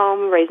of the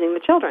home raising the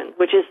children,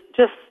 which is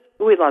just,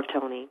 we love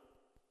Tony.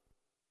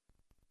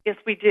 Yes,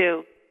 we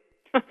do.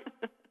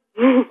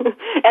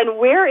 And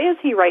where is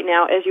he right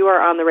now as you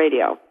are on the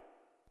radio?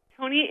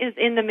 Tony is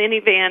in the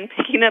minivan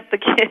picking up the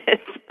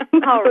kids.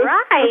 All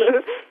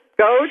right.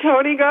 Go,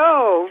 Tony,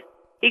 go.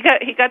 He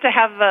got to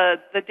have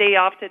the day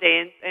off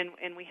today,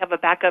 and we have a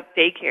backup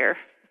daycare.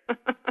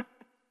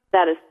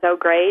 That is so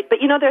great. But,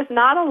 there's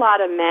not a lot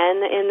of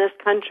men in this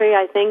country,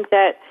 I think,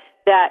 that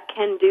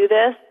can do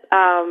this,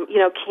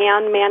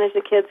 can manage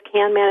the kids,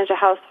 can manage a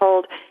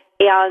household.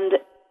 And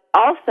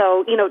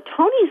also,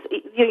 Tony's,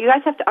 you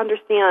guys have to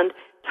understand,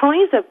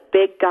 Tony's a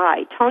big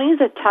guy. Tony's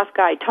a tough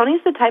guy.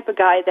 Tony's the type of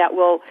guy that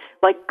will,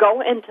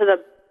 go into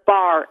the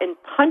bar and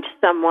punch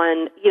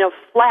someone,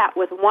 flat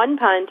with one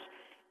punch,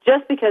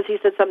 just because he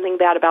said something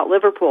bad about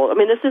Liverpool. I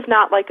mean, this is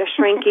not like a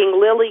shrinking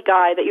Lily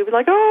guy that you'd be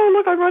like, oh,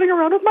 look, I'm running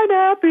around with my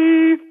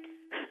nappy.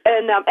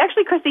 And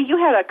actually, Christy, you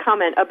had a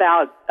comment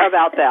about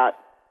that.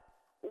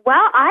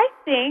 Well, I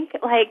think,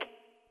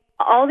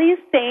 all these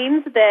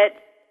sayings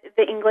that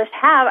the English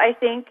have, I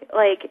think,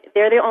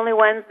 they're the only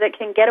ones that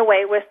can get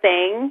away with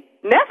saying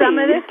some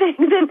of the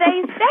things that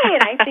they say.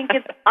 And I think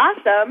it's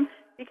awesome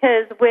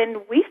because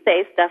when we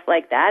say stuff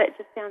like that, it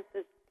just sounds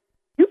so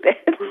stupid.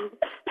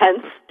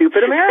 Hence,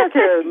 stupid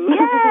Americans.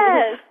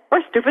 Yes.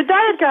 Or stupid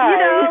diet guys.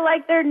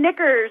 Their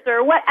knickers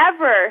or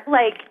whatever.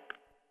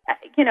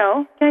 Can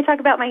I talk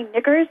about my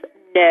knickers?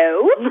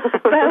 No.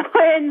 But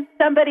when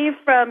somebody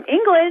from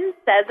England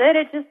says it,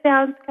 it just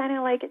sounds kind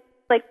of like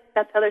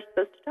that's how they're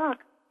supposed to talk.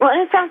 Well,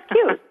 and it sounds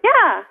cute.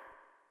 Yeah.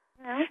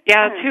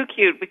 Yeah, too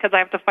cute because I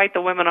have to fight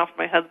the women off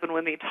my husband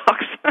when he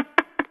talks.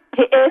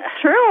 It's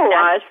true.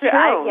 That's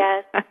true.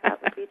 Yes,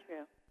 that would be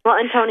true. Well,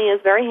 and Tony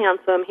is very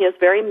handsome. He is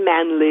very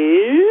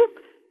manly,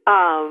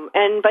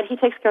 but he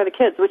takes care of the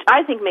kids, which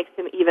I think makes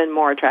him even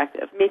more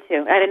attractive. Me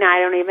too. I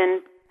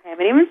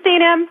haven't even seen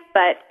him,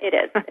 but it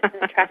is. It's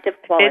an attractive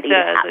quality. It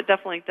does. It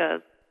definitely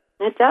does.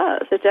 It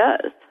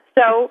does.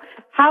 So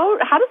how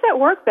does that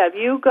work, Bev?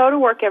 You go to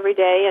work every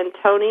day, and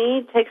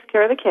Tony takes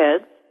care of the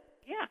kids.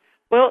 Yeah.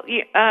 Well,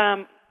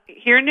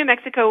 here in New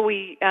Mexico,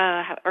 we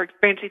are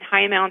experiencing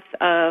high amounts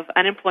of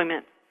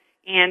unemployment,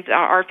 and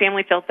our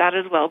family felt that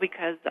as well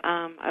because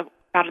about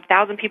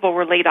 1,000 people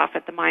were laid off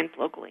at the mines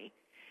locally.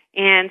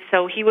 And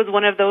so he was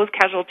one of those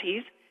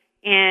casualties,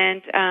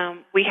 and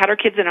we had our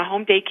kids in a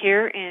home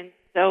daycare, and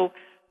so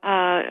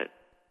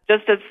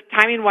just as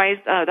timing-wise,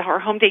 our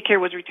home daycare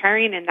was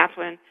retiring, and that's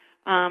when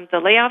the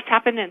layoffs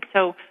happened, and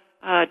so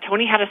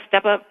Tony had to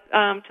step up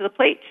to the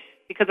plate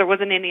because there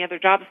wasn't any other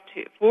jobs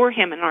for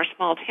him in our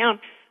small town,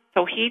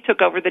 so he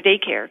took over the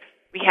daycare.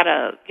 We had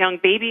a young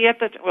baby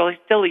he's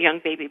still a young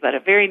baby, but a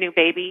very new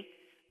baby,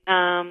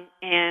 and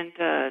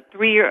a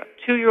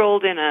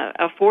 2-year-old and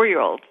a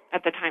 4-year-old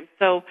at the time.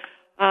 So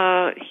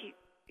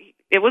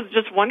it was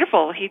just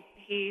wonderful.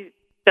 He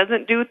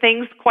doesn't do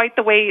things quite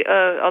the way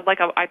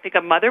I think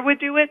a mother would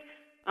do it.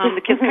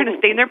 The kids kind of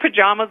stay in their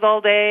pajamas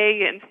all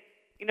day, and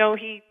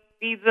he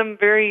feeds them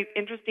very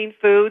interesting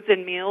foods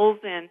and meals,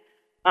 and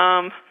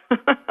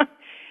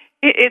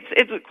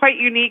it's quite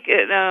unique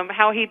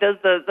how he does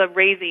the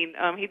raising.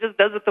 He just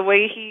does it the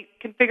way he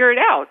can figure it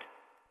out,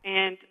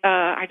 and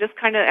I just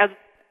kind of,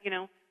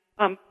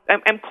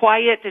 I'm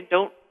quiet and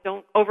don't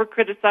over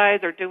criticize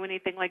or do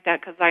anything like that,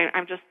 because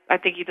I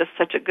think he does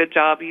such a good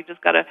job. You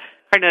just got to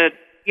kind of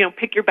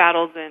pick your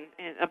battles and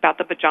about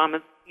the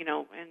pajamas,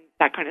 and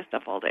that kind of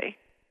stuff all day.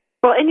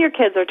 Well, and your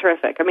kids are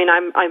terrific. I mean,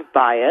 I'm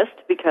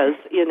biased because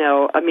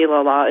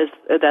Amila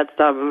that's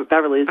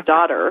Beverly's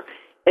daughter,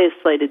 is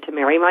slated to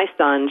marry my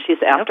son. She's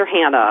after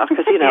Hannah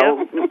because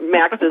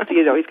Max is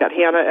he's got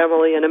Hannah,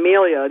 Emily, and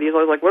Amelia, and he's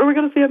always like, when are we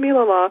going to see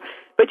Amila?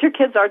 But your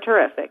kids are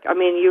terrific. I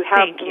mean, you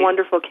have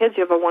wonderful kids.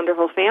 You have a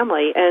wonderful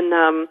family,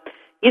 and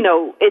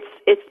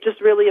it's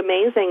just really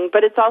amazing.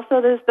 But it's also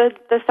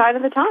the sign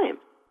of the time.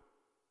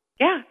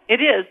 Yeah,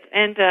 it is,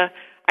 and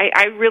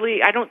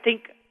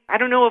I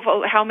don't know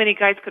how many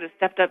guys could have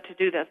stepped up to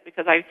do this,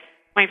 because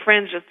my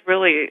friends just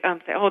really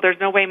say, oh, there's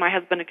no way my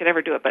husband could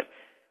ever do it. But,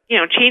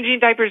 changing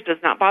diapers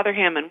does not bother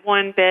him in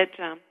one bit.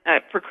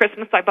 For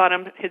Christmas, I bought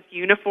him his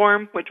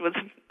uniform, which was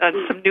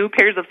some new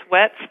pairs of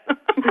sweats.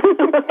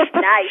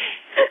 Nice.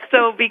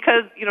 So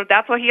because,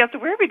 that's what he has to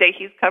wear every day.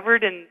 He's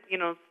covered in,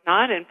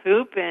 snot and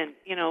poop and,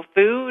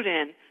 food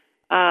and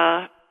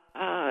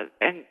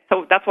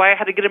so that's why I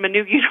had to get him a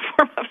new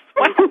uniform of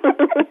sweats.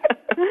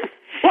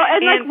 Well,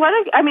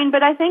 and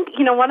but I think,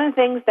 one of the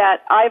things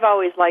that I've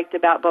always liked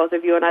about both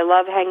of you, and I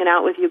love hanging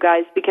out with you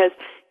guys because,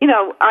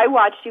 I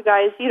watched you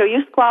guys,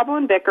 you squabble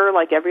and bicker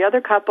like every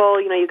other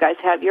couple, you guys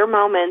have your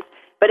moments,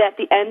 but at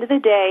the end of the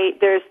day,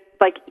 there's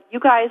you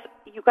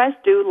guys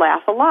do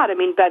laugh a lot. I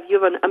mean, Bev, you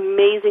have an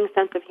amazing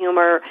sense of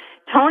humor.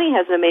 Tony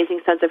has an amazing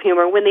sense of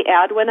humor. When the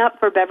ad went up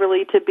for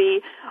Beverly to be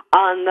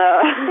on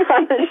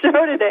the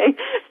show today,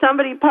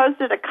 somebody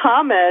posted a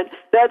comment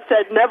that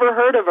said, "Never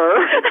heard of her,"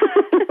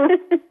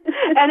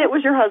 and it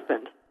was your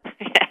husband.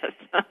 Yes.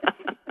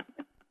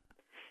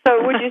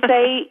 So, would you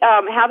say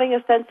having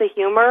a sense of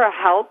humor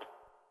helps?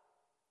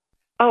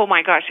 Oh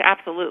my gosh,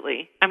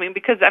 absolutely. I mean,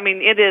 because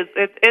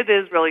it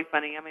is really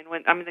funny.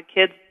 The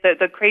kids,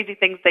 the crazy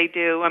things they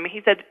do.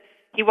 He said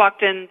he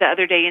walked in the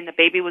other day and the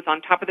baby was on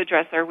top of the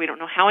dresser. We don't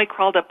know how he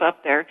crawled up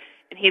there,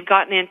 and he had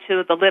gotten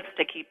into the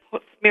lipstick. He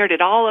smeared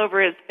it all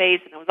over his face,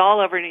 and it was all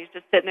over, and he's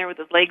just sitting there with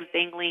his legs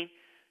dangling,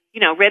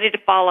 ready to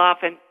fall off,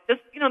 and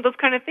just those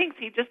kind of things.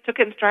 He just took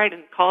it in stride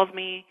and calls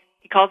me.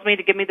 He calls me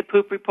to give me the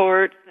poop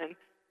reports, and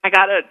I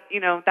gotta,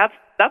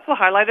 that's the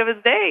highlight of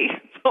his day.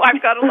 So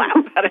I've got to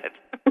laugh at it.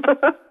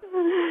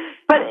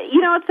 But,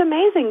 it's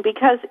amazing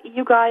because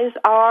you guys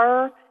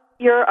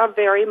you're a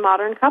very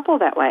modern couple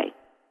that way.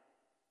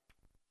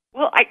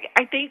 Well,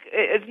 I think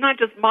it's not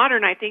just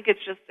modern. I think it's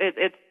just,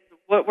 it's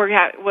what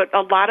what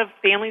a lot of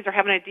families are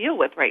having to deal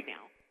with right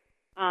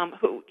now.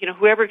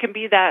 Whoever can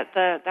be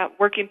that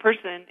working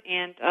person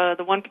and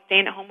the one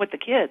staying at home with the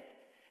kids.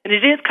 And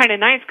it is kind of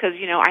nice because,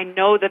 I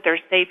know that they're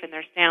safe and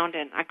they're sound,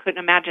 and I couldn't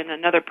imagine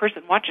another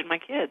person watching my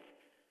kids.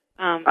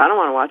 I don't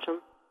want to watch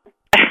them.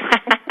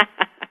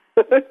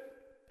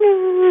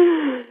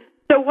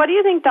 So what do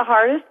you think the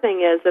hardest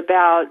thing is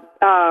about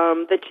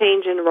the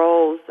change in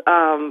roles,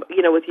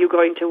 with you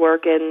going to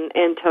work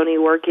and Tony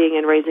working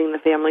and raising the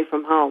family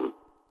from home?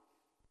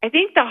 I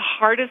think the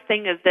hardest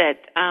thing is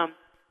that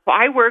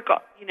I work,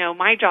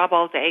 my job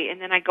all day, and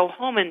then I go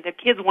home and the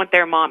kids want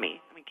their mommy.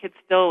 Kids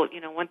still,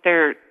 want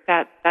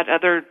that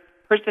other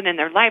person in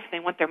their life. They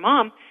want their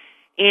mom.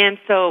 And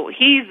so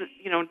he's,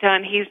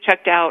 done. He's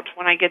checked out.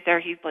 When I get there,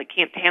 he's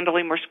can't handle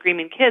any more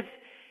screaming kids.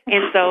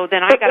 And so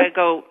then I got to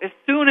go. As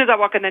soon as I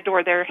walk in the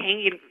door, they're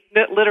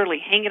literally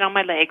hanging on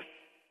my legs.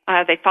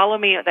 They follow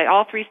me. They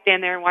all three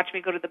stand there and watch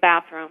me go to the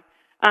bathroom.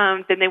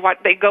 Then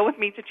they go with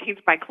me to change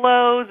my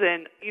clothes,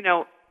 and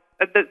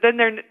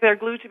then they're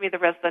glued to me the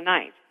rest of the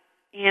night.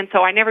 And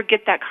so I never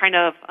get that kind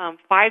of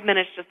 5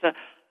 minutes just to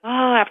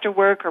after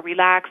work or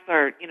relax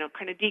or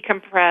kind of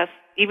decompress,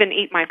 even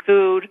eat my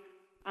food.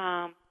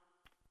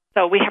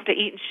 So we have to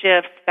eat in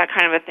shifts, that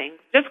kind of a thing,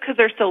 just because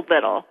they're so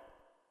little.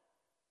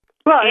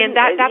 Well, and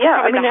that's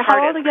probably the hardest.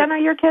 How old again are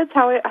your kids?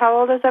 How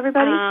old is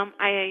everybody?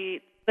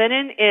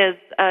 Lennon is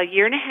a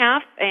year and a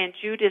half, and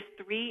Jude is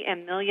 3,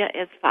 and Milia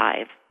is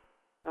 5.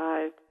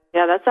 5.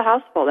 Yeah, that's a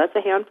houseful. That's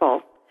a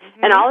handful.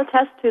 Mm-hmm. And I'll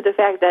attest to the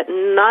fact that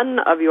none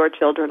of your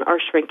children are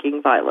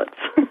shrinking violets.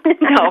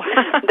 No.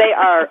 They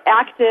are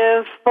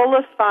active, full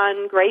of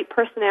fun, great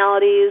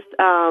personalities,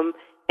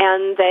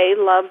 and they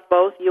love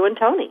both you and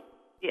Tony.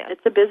 Yeah.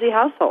 It's a busy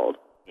household.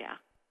 Yeah.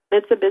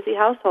 It's a busy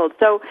household.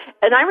 So,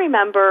 and I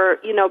remember,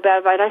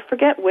 Bev, and I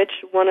forget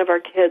which one of our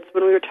kids,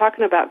 when we were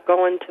talking about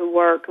going to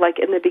work, like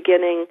in the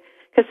beginning,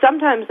 because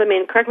sometimes,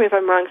 correct me if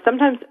I'm wrong,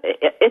 sometimes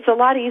it's a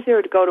lot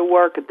easier to go to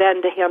work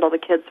than to handle the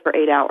kids for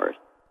 8 hours.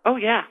 Oh,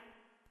 yeah.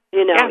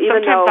 Even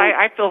sometimes though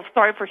I feel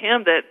sorry for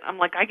him that I'm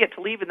like, I get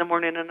to leave in the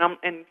morning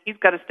and he's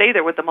got to stay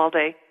there with them all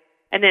day.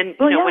 And then,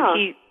 when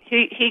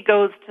he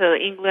goes to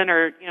England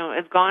or,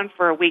 is gone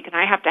for a week and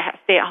I have to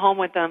stay at home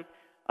with him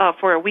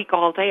for a week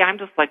all day, I'm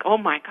just like, oh,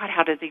 my God,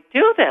 how does he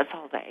do this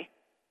all day?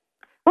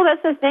 Well,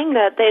 that's the thing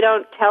that they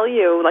don't tell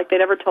you, like they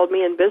never told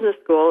me in business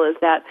school, is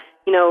that,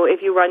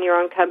 if you run your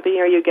own company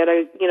or you get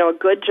a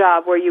good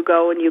job where you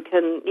go and you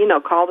can,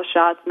 call the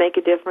shots, make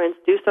a difference,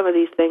 do some of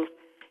these things,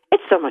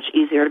 it's so much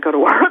easier to go to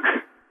work.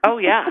 Oh,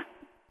 yeah,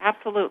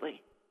 absolutely.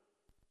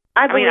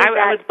 I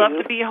would love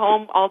to be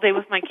home all day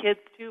with my kids,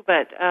 too,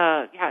 but,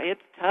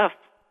 it's tough.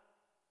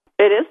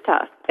 It is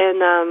tough.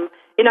 And,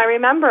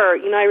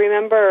 I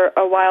remember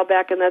a while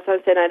back, and that's what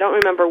I'm saying, I don't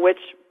remember which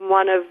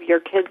one of your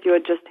kids you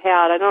had just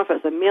had. I don't know if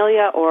it was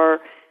Amelia or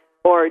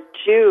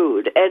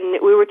Jude, and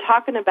we were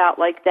talking about,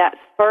 like, that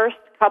first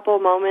couple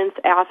moments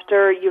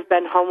after you've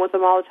been home with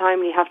them all the time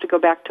and you have to go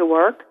back to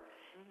work.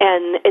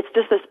 And it's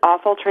just this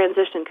awful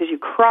transition because you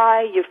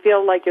cry, you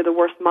feel like you're the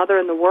worst mother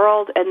in the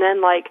world, and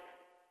then, like,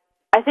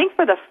 I think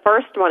for the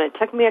first one, it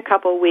took me a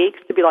couple weeks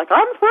to be like,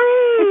 I'm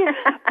free.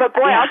 But,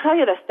 boy, I'll tell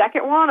you, the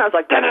second one, I was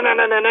like,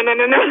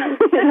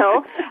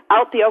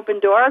 out the open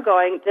door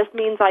going, this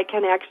means I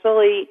can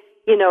actually,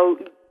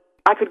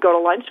 I could go to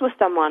lunch with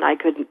someone. I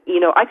could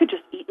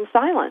just eat in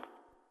silence.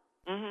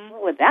 Mm-hmm.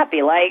 What would that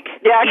be like?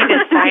 Yeah, eat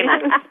in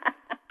silence.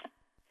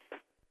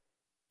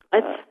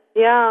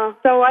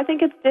 So I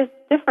think it's just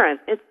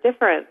different. It's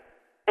different.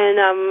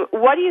 And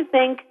what do you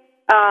think,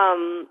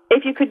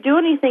 if you could do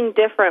anything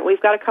different,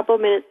 we've got a couple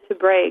of minutes to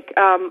break,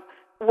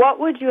 what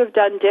would you have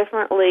done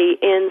differently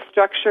in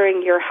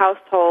structuring your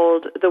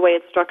household the way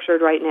it's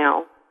structured right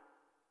now?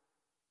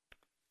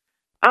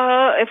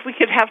 If we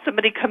could have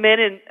somebody come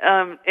in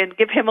and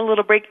give him a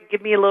little break and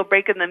give me a little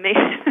break, and then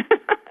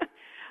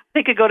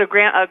they could go to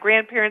a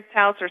grandparent's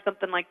house or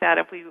something like that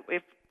if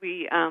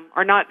we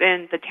are not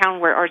in the town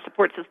where our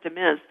support system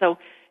is. So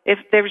if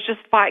there was just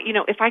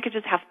if I could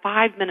just have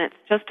 5 minutes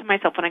just to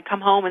myself when I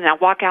come home and then I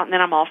walk out and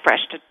then I'm all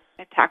fresh to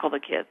tackle the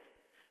kids.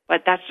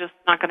 But that's just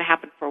not going to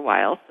happen for a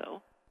while.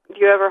 So. Do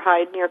you ever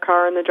hide in your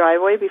car in the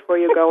driveway before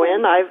you go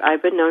in?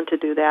 I've been known to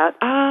do that.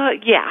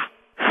 Yeah.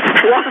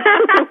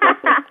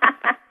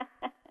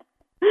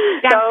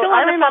 So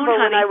I remember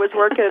when I was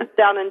working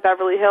down in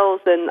Beverly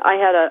Hills, and I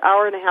had an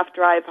hour-and-a-half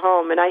drive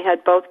home, and I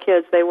had both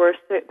kids. They were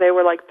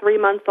like 3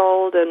 months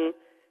old and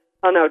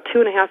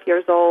 2.5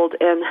 years old.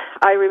 And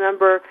I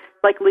remember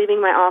like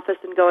leaving my office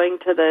and going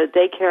to the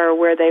daycare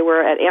where they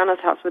were at Anna's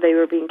house where they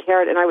were being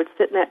cared, and I would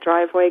sit in that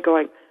driveway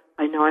going,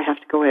 I know I have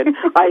to go in.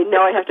 I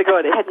know I have to go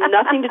in. It had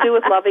nothing to do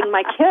with loving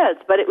my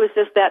kids, but it was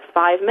just that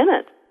 5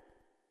 minutes.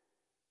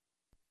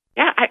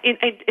 Yeah,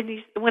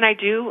 when I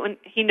do, and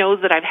he knows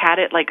that I've had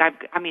it, like I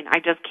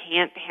just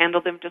can't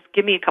handle them. Just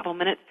give me a couple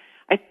minutes.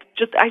 I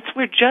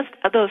swear, just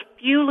those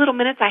few little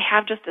minutes I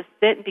have just to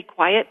sit and be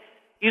quiet.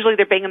 Usually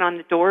they're banging on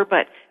the door,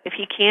 but if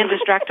he can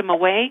distract them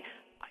away,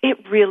 it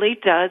really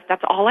does.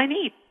 That's all I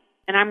need,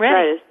 and I'm ready.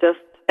 Right,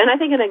 and I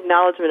think an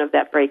acknowledgement of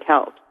that break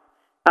helps.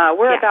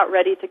 We're about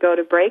ready to go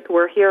to break.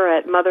 We're here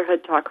at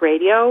Motherhood Talk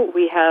Radio.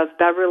 We have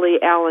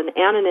Beverly Allen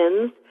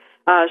Annanins.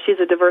 She's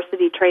a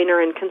diversity trainer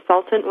and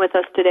consultant with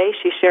us today.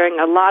 She's sharing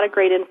a lot of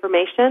great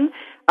information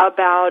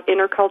about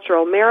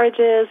intercultural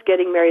marriages,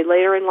 getting married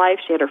later in life.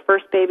 She had her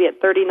first baby at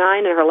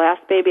 39 and her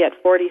last baby at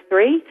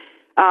 43.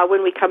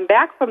 When we come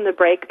back from the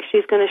break,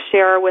 she's going to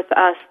share with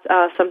us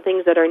some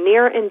things that are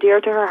near and dear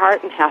to her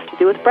heart and have to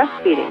do with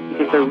breastfeeding.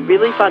 These are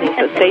really funny,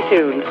 so stay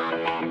tuned.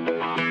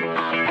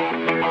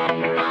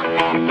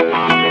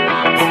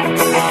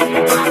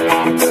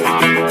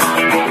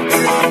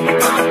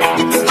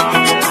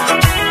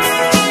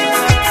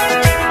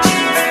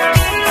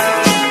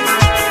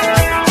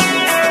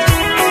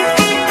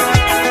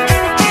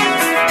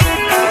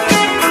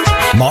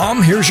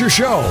 Mom, here's your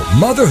show,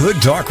 Motherhood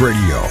Talk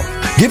Radio,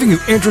 giving you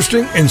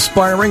interesting,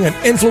 inspiring, and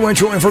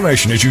influential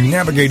information as you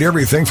navigate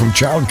everything from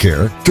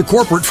childcare to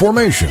corporate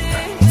formation.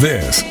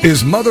 This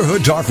is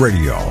Motherhood Talk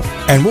Radio,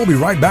 and we'll be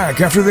right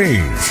back after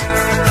these.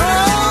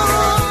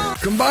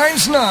 Combine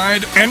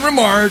Snide and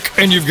Remark,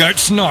 and you've got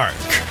Snark.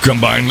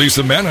 Combine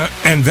Lisa Mena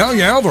and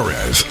Valia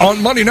Alvarez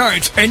on Monday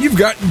nights, and you've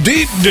got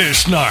Deep Dish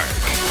Snark.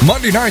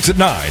 Monday nights at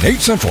 9, 8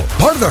 Central,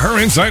 part of the Her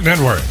Insight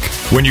Network.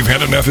 When you've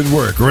had enough at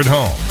work or at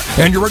home,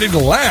 and you're ready to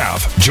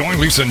laugh, join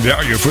Lisa and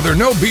Valia for their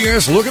no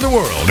BS look at the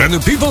world and the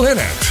people in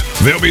it.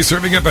 They'll be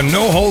serving up a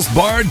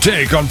no-holds-barred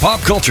take on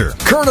pop culture,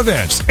 current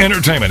events,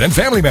 entertainment, and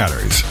family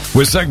matters,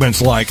 with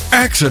segments like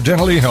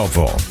Accidentally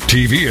Helpful,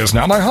 TV is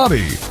Now My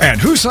Hobby,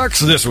 and Who Sucks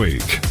This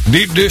Week.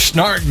 Deep Dish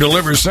Snark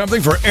delivers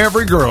something for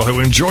every girl who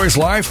enjoys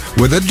life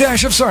with a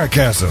dash of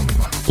sarcasm.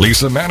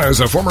 Lisa Manna is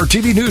a former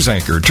TV news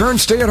anchor turned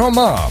stay-at-home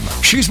mom.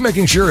 She's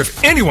making sure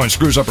if anyone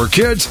screws up her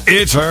kids,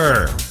 it's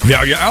her.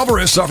 Valia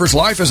Alvarez suffers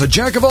life as a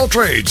jack of all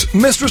trades,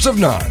 mistress of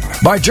none,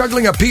 by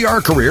juggling a PR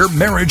career,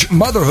 marriage,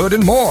 motherhood,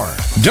 and more.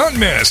 Don't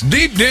miss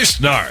Deep Dish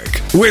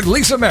Snark with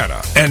Lisa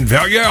Manna and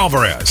Valia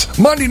Alvarez,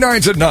 Monday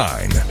nights at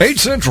 9, 8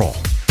 Central,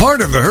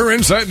 part of the Her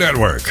Insight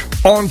Network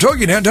on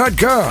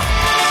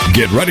TogiNet.com.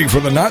 Get ready for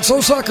the Not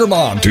So Soccer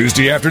Mom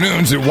Tuesday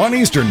afternoons at 1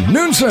 Eastern,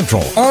 noon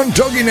Central on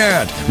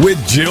TogiNet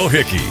with Jill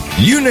Hickey.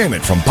 You name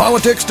it, from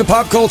politics to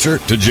pop culture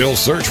to Jill's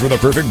search for the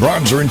perfect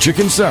bronzer and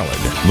chicken salad.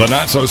 The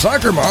Not So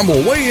Soccer Mom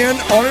will weigh in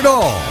on it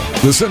all.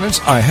 The sentence,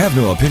 "I have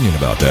no opinion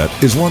about that,"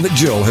 is one that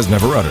Jill has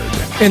never uttered.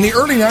 In the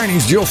early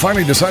 90s, Jill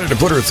finally decided to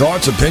put her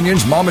thoughts,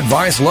 opinions, mom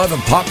advice, love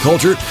of pop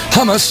culture,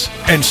 hummus,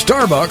 and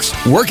Starbucks,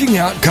 working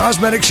out,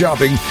 cosmetic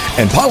shopping,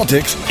 and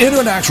politics into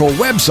an actual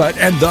website,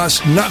 and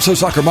thus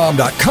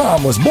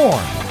NotSoSoccerMom.com was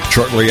born.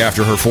 Shortly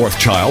after her fourth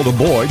child, a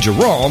boy,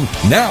 Jerome,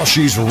 now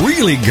she's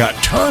really got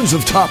tons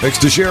of topics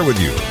to share with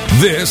you.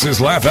 This is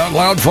Laugh Out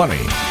Loud Funny,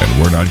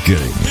 and we're not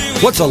kidding.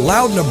 What's a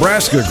loud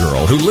Nebraska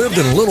girl who lived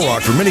in Little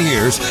Rock for many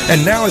years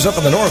and now is up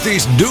in the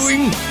Northeast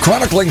doing?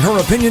 Chronicling her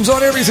opinions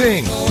on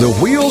everything. The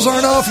wheels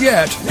aren't off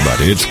yet, but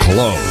it's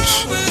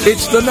close.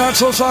 It's the Not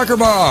So Soccer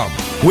Mom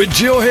with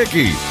Jill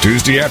Hickey,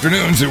 Tuesday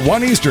afternoons at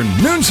 1 Eastern,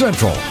 noon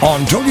Central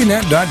on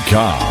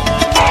TogiNet.com.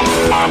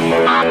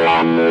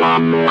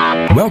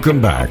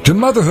 Welcome back to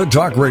Motherhood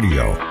Talk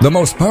Radio, the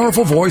most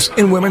powerful voice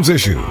in women's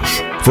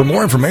issues. For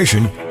more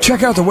information,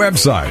 check out the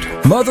website,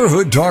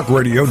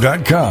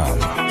 motherhoodtalkradio.com.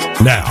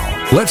 Now,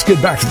 let's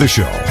get back to the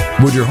show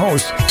with your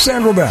hosts,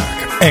 Sandra Beck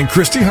and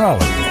Christy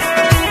Holly.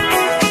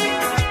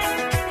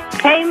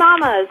 Hey,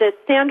 mamas, it's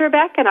Sandra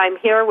Beck, and I'm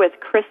here with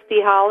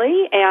Christy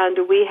Holly,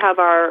 and we have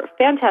our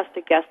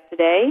fantastic guest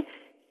today.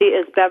 She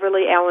is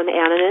Beverly Allen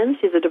Annanen.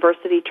 She's a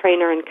diversity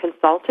trainer and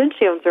consultant.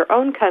 She owns her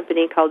own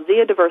company called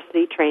Zia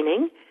Diversity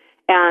Training,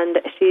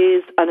 and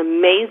she's an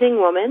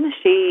amazing woman.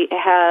 She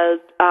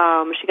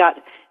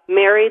got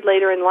married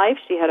later in life.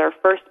 She had her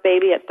first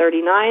baby at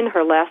 39,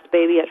 her last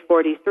baby at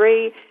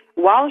 43.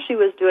 While she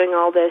was doing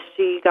all this,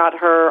 she got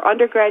her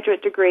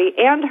undergraduate degree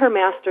and her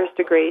master's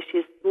degree.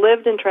 She's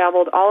lived and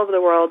traveled all over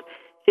the world.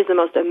 She's the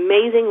most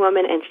amazing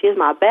woman, and she is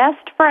my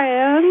best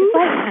friend. She's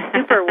like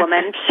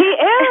Superwoman. She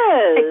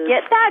is.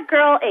 Get that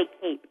girl a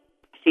cape.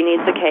 She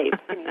needs a cape.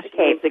 She needs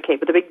a cape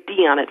with a big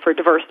D on it for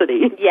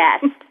diversity.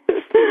 Yes.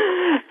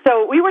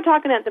 So we were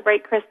talking at the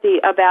break, Christy,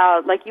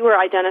 about, like, you were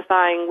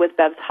identifying with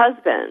Bev's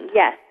husband.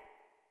 Yes.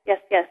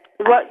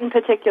 What in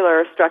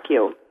particular struck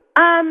you?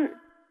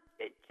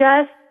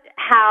 Just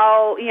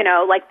how,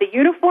 like the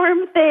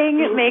uniform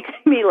thing makes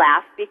me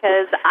laugh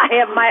because I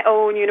have my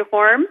own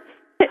uniform.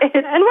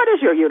 And what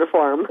is your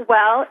uniform?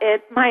 Well,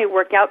 it's my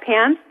workout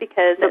pants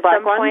because the at black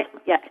some point,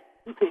 ones?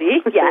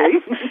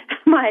 yes,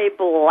 my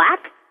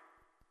black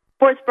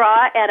sports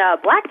bra and a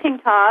black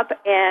tank top,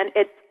 and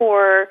it's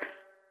for,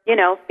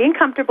 being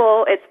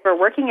comfortable. It's for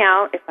working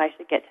out, if I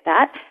should get to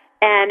that,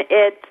 and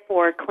it's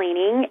for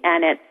cleaning,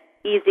 and it's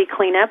easy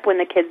cleanup when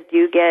the kids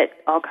do get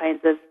all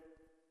kinds of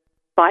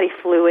body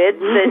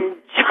fluids and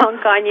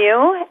junk on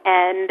you,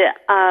 and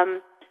I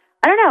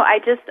don't know. I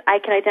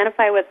can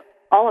identify with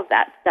all of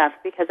that stuff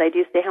because I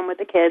do stay home with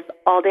the kids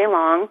all day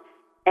long.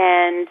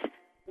 And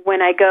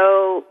when I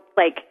go,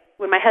 like,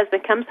 when my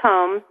husband comes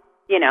home,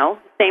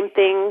 same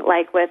thing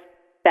like with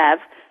Bev.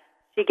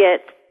 She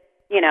gets,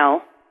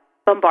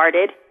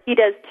 bombarded. He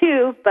does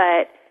too,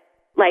 but,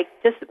 like,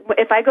 just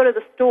if I go to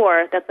the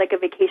store, that's like a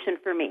vacation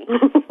for me.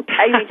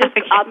 I'm just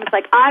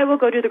like, I will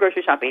go do the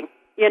grocery shopping.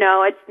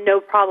 It's no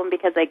problem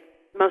because, like,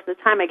 most of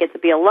the time I get to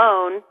be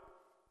alone.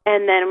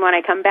 And then when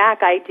I come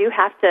back, I do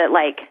have to,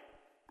 like,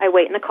 I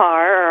wait in the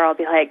car, or I'll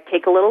be like,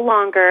 take a little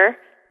longer.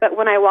 But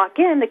when I walk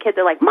in, the kids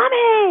are like,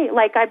 Mommy!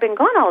 Like, I've been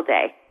gone all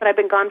day. But I've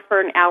been gone for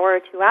an hour or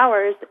 2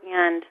 hours,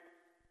 and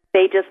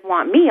they just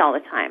want me all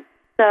the time.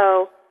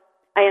 So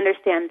I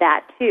understand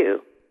that,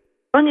 too.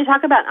 When you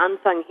talk about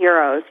unsung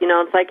heroes,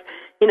 it's like,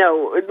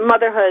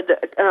 Motherhood,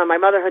 my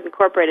Motherhood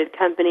Incorporated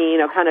company,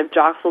 kind of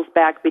jostles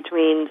back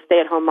between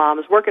stay-at-home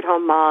moms,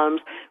 work-at-home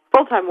moms,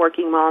 full-time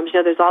working moms.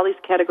 There's all these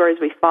categories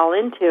we fall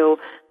into,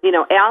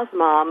 as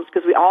moms,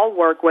 because we all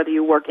work, whether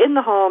you work in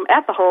the home,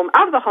 at the home,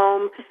 out of the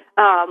home.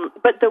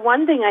 But the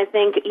one thing I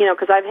think,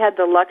 because I've had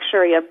the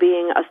luxury of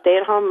being a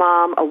stay-at-home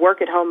mom, a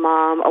work-at-home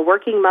mom, a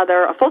working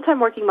mother, a full-time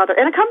working mother,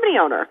 and a company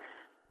owner.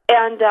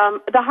 And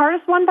the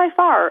hardest one by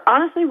far,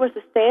 honestly, was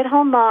the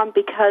stay-at-home mom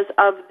because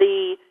of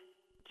the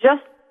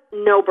just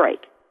no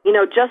break.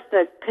 Just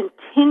the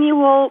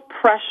continual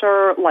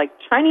pressure, like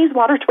Chinese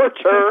water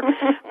torture.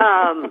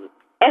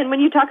 And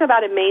when you talk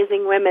about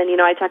amazing women,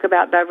 I talk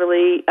about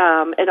Beverly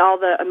and all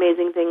the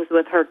amazing things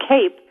with her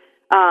cape.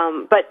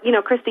 But,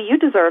 Christy, you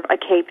deserve a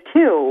cape,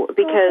 too,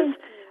 because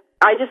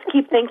I just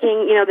keep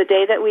thinking, the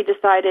day that we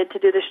decided to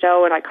do the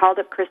show, and I called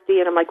up Christy,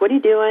 and I'm like, what are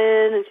you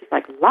doing? And she's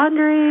like,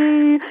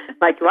 laundry.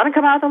 I'm like, you want to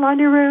come out of the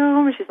laundry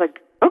room? And she's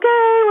like,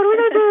 okay, what are we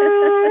going to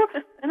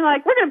do? And I'm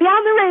like, we're going to be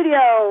on the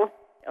radio.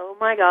 Oh,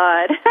 my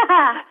God.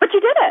 But you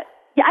did it.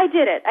 Yeah, I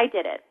did it.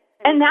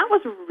 And that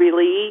was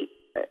really,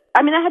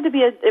 that had to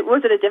be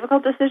was it a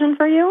difficult decision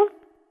for you?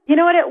 You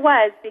know what it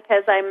was,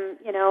 because I'm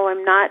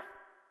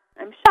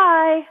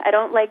shy. I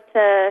don't like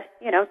to,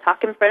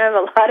 talk in front of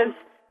a lot of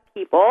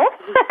people.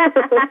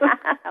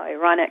 How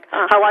ironic,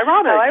 huh? How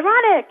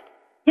ironic.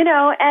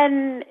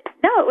 And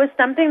no, it was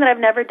something that I've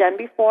never done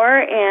before,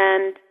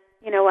 and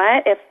you know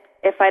what,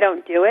 if I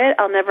don't do it,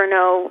 I'll never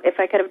know if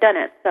I could have done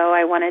it. So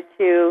I wanted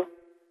to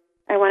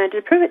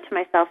prove it to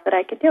myself that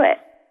I could do it.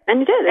 And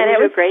you did. And it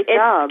was a great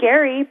job. It's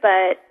scary,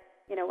 but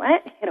you know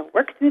what? I'm going to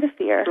work through the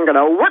fear. I'm going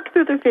to work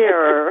through the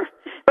fear.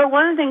 But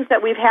one of the things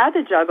that we've had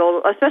to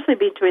juggle, especially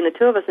between the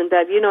two of us, and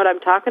Bev, you know what I'm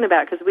talking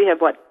about, because we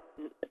have,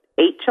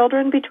 8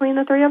 children between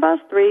the three of us?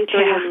 3,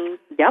 and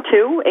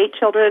 2, 8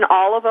 children,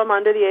 all of them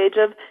under the age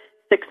of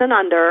 6 and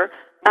under,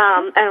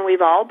 and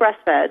we've all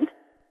breastfed.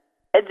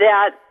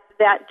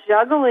 That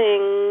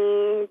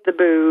juggling the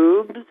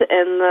boobs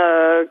and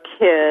the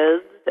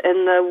kids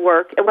and the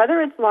work,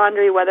 whether it's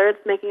laundry, whether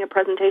it's making a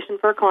presentation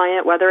for a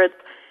client, whether it's,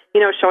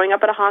 showing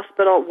up at a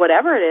hospital,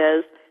 whatever it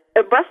is,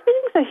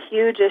 breastfeeding is a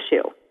huge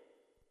issue.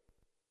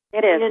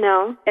 It is.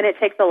 And it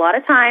takes a lot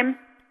of time.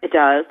 It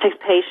does. It takes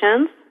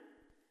patience.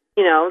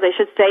 They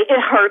should say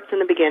it hurts in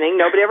the beginning.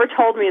 Nobody ever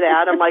told me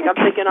that. I'm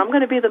thinking I'm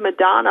going to be the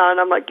Madonna, and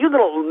I'm like, you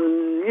little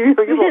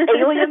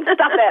alien,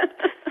 stop it.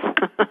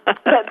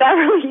 But that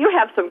really, you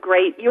have some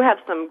great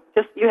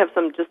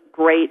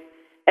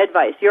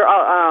advice.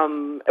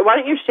 Why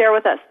don't you share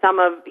with us some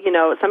of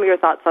your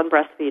thoughts on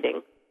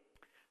breastfeeding?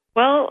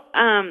 Well,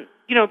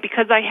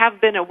 because I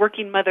have been a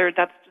working mother,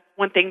 that's just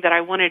one thing that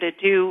I wanted to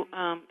do,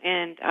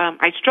 and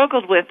I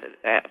struggled with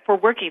for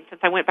working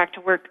since I went back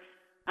to work.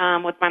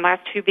 With my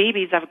last 2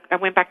 babies, I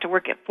went back to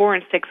work at 4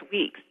 and 6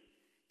 weeks.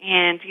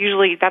 And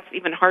usually that's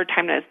even a hard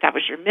time to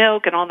establish your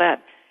milk and all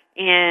that,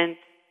 and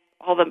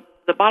all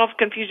the bottle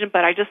confusion.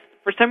 But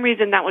for some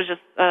reason, that was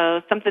just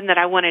something that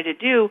I wanted to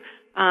do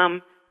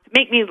to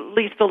make me at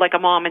least feel like a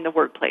mom in the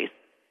workplace.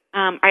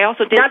 I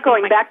also did not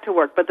going back to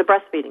work, but the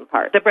breastfeeding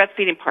part. The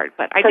breastfeeding part,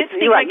 but I did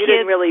think my kids.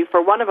 Didn't really,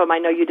 for one of them, I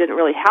know you didn't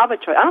really have a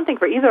choice. I don't think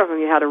for either of them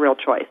you had a real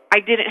choice.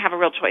 I didn't have a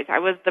real choice. I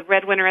was the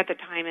breadwinner at the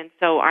time, and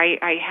so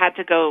I had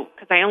to go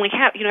because I only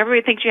have.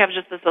 Everybody thinks you have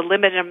just a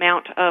limited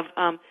amount of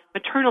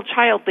maternal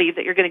child leave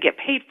that you're going to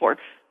get paid for.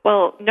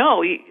 Well,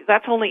 no,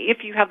 that's only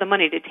if you have the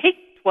money to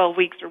take 12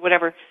 weeks or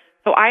whatever.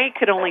 So I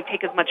could only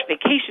take as much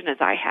vacation as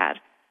I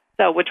had.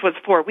 So, which was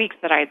 4 weeks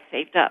that I had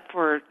saved up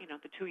for,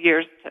 the 2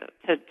 years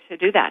to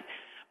do that.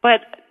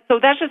 But, so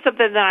that's just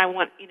something that I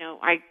want,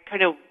 I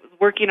kind of was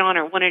working on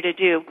or wanted to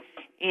do.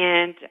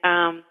 And,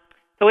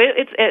 so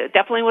it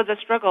definitely was a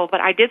struggle, but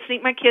I did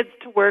sneak my kids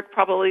to work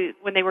probably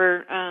when they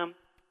were,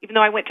 even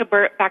though I went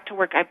back to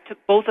work, I took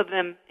both of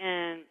them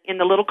in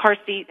the little car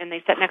seat and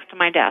they sat next to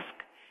my desk.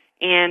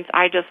 And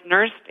I just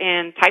nursed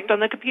and typed on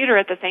the computer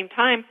at the same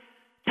time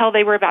till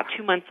they were about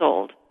 2 months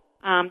old.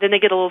 Then they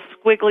get a little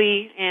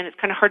squiggly, and it's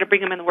kind of hard to bring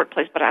them in the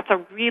workplace. But that's a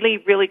really,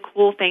 really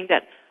cool thing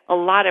that a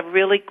lot of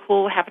really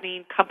cool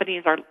happening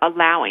companies are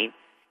allowing.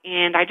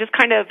 And I just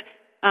kind of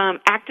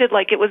acted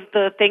like it was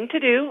the thing to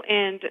do,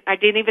 and I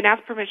didn't even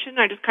ask permission.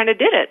 I just kind of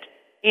did it.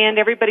 And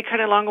everybody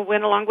kind of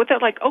went along with it,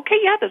 like, okay,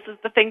 yeah, this is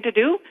the thing to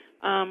do.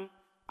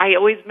 I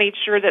always made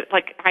sure that,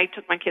 I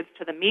took my kids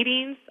to the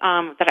meetings,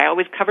 that I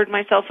always covered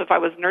myself if I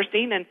was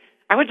nursing, and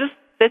I would just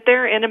sit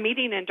there in a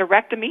meeting and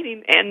direct a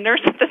meeting and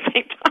nurse at the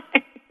same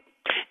time.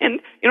 And,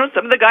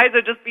 some of the guys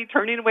would just be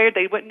turning away, or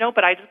they wouldn't know,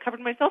 but I just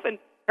covered myself, and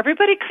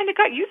everybody kind of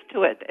got used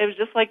to it. It was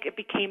just like it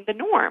became the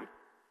norm.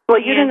 Well,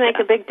 you didn't make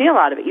a big deal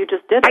out of it. You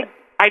just did it.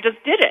 I just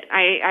did it.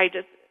 I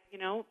just,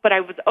 but I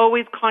was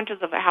always conscious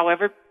of how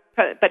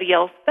everybody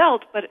else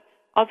felt, but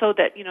also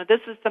that,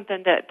 this is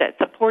something that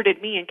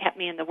supported me and kept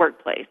me in the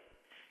workplace.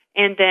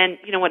 And then,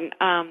 when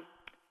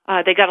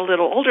they got a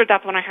little older,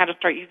 that's when I had to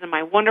start using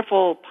my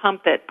wonderful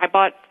pump that I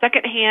bought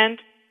secondhand,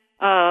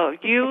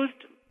 used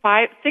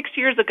 6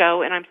 years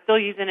ago, and I'm still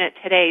using it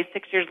today,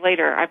 6 years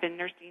later. I've been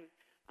nursing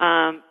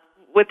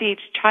with each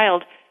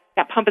child.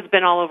 That pump has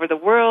been all over the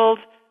world.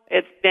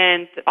 It's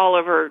been all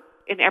over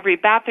in every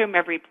bathroom,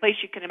 every place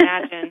you can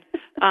imagine.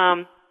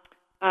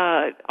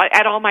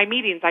 At all my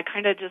meetings, I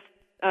kind of just,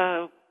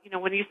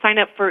 when you sign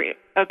up for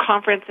a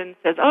conference and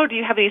says, oh, do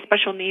you have any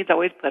special needs, I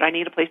always put, I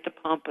need a place to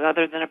pump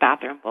other than a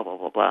bathroom, blah, blah,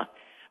 blah, blah.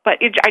 But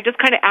I just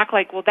kind of act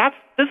like, well,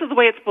 this is the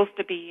way it's supposed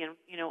to be. And,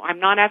 I'm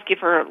not asking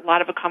for a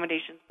lot of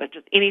accommodations, but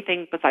just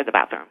anything besides a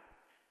bathroom.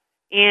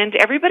 And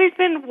everybody's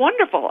been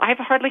wonderful. I've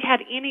hardly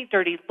had any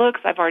dirty looks.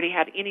 I've already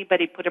had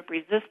anybody put up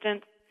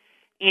resistance.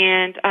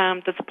 And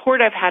the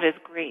support I've had is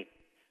great.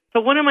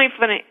 So one of my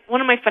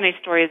funny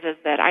stories is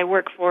that I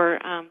work for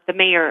the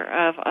mayor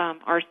of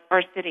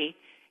our city,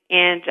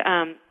 and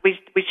we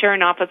share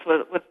an office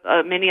with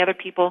many other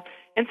people.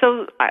 And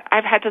so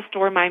I've had to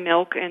store my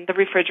milk in the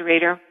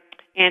refrigerator.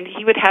 And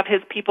he would have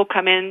his people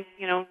come in,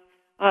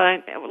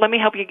 let me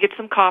help you get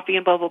some coffee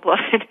and blah, blah, blah.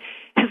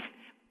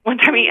 One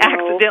time he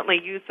accidentally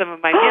used some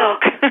of my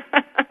milk.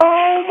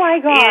 Oh, my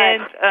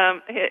God.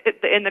 And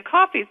in the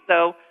coffee,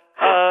 so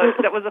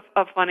that was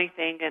a funny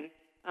thing.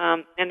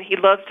 And he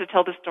loves to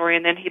tell the story.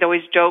 And then he'd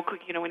always joke,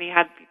 when he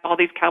had all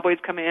these cowboys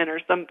come in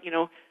or some,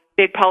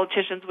 big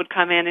politicians would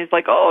come in. He's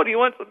like, oh, do you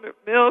want some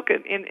milk?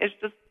 And it's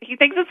just, he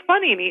thinks it's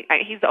funny. And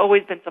he's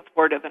always been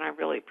supportive, and I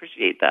really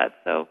appreciate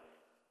that. So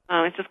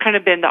it's just kind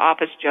of been the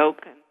office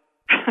joke.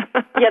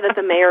 Yeah, that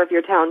the mayor of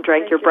your town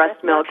drank your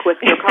breast milk with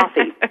your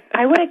coffee.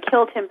 I would have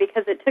killed him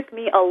because it took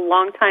me a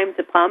long time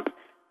to pump.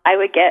 I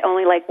would get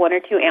only like 1 or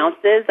 2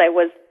 ounces. I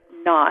was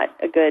not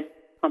a good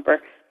pumper.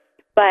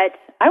 But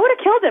I would have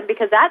killed him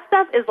because that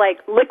stuff is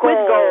like liquid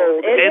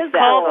gold. It's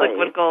called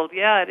liquid gold.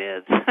 Yeah, it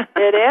is.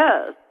 It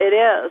is. It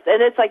is.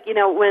 And it's like,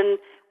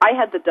 when I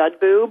had the dud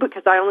boob,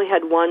 because I only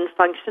had one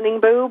functioning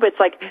boob, it's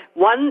like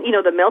one,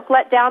 the milk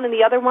let down in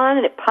the other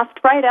one, and it puffed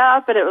right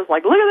up, and it was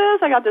like, look at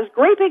this, I got this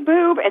great big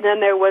boob. And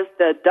then there was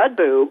the dud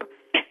boob,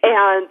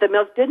 and the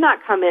milk did not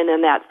come in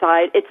that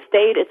side. It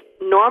stayed its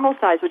normal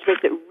size, which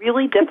makes it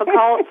really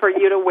difficult for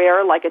you to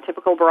wear like a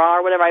typical bra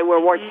or whatever. I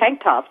wore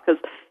tank tops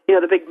because,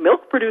 the big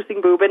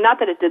milk-producing boob, and not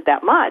that it did that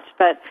much,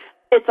 but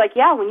it's like,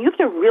 when you have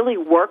to really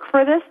work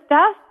for this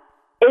stuff,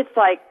 it's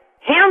like,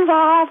 hands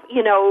off,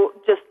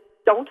 just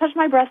don't touch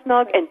my breast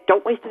milk and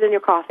don't waste it in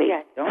your coffee.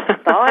 Yeah, don't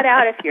thaw it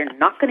out if you're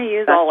not going to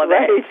use all of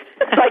it.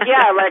 It's like,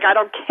 I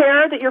don't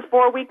care that you're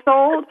 4 weeks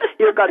old.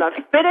 You're going to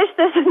finish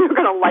this and you're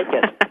going to like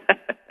it.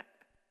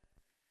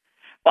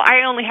 Well,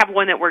 I only have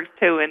one that works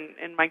too,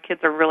 and my kids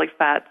are really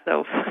fat,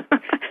 so...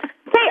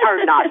 They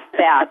are not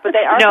fat, but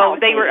they are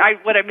healthy. They were.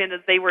 What I meant is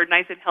they were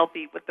nice and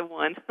healthy with the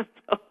one.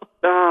 So.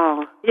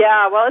 Oh,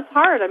 yeah. Well, it's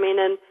hard. I mean,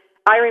 and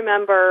I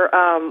remember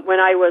when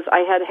I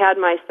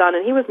had my son,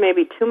 and he was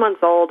maybe 2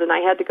 months old, and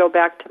I had to go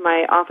back to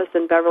my office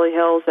in Beverly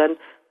Hills, and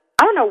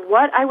I don't know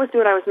what I was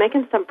doing. I was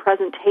making some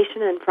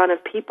presentation in front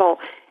of people,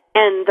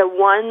 and the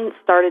one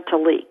started to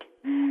leak.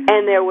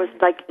 And there was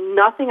like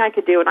nothing I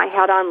could do, and I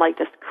had on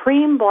like this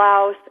cream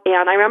blouse,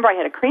 and I remember I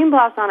had a cream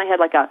blouse on. I had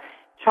like a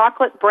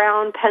chocolate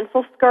brown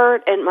pencil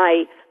skirt and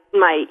my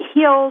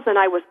heels, and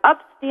I was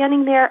up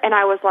standing there, and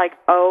I was like,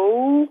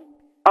 oh.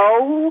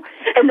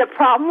 And the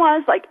problem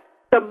was, like,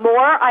 the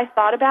more I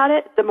thought about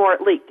it, the more it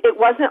leaked. It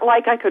wasn't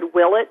like I could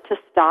will it to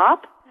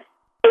stop,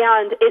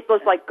 and it was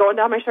like going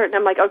down my shirt, and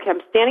I'm like, okay,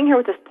 I'm standing here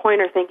with this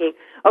pointer thinking,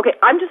 okay,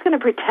 I'm just going to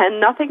pretend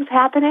nothing's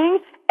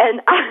happening, and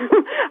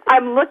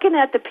I'm looking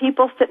at the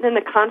people sitting in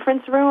the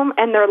conference room,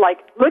 and they're like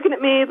looking at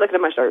me, looking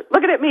at my shirt,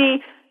 looking at me.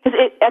 Because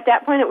at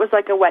that point, it was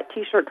like a wet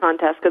T-shirt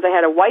contest because I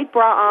had a white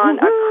bra on,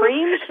 a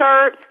cream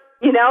shirt,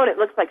 and it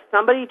looks like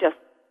somebody just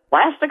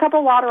splashed a cup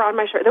of water on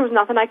my shirt. There was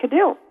nothing I could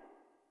do.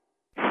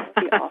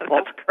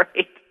 That's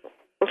great.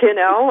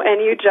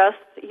 And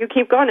you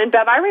keep going. And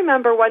Bev, I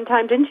remember one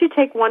time, didn't you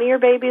take one of your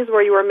babies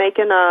where you were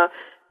making a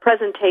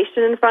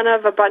presentation in front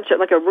of a bunch of,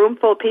 like a room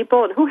full of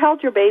people? And who held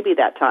your baby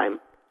that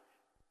time?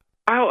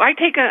 Oh, I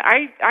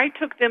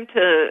took them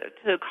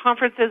to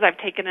conferences.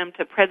 I've taken them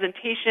to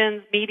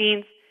presentations,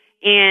 meetings.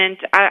 And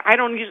I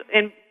don't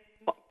usually,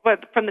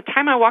 but from the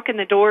time I walk in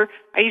the door,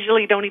 I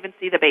usually don't even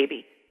see the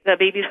baby. The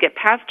babies get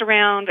passed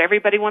around.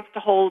 Everybody wants to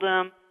hold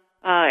them.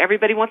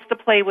 Everybody wants to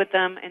play with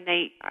them, and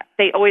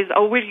they always,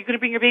 are you going to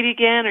bring your baby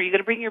again? Are you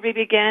going to bring your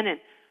baby again? And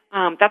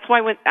that's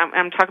why when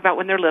I'm talking about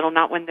when they're little,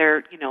 not when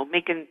they're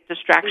making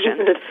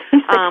distractions.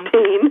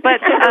 But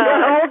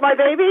hold my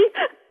baby.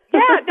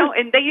 Yeah, no,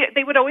 and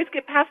they would always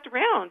get passed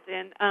around,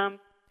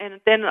 and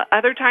then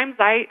other times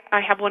I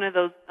have one of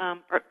those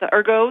the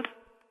ergos.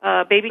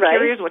 Baby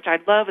carriers, which I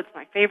love. It's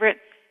my favorite.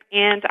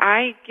 And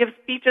I give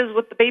speeches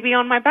with the baby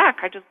on my back.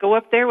 I just go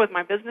up there with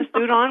my business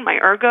suit on, my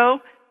ergo,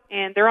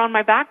 and they're on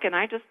my back, and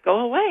I just go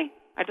away.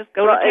 I just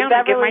go to town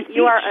and give my speech.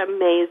 You are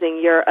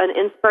amazing. You're an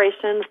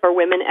inspiration for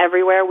women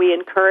everywhere. We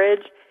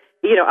encourage,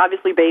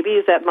 obviously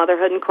babies at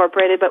Motherhood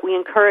Incorporated, but we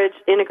encourage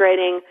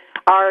integrating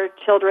our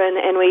children,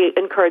 and we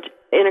encourage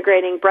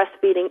integrating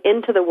breastfeeding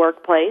into the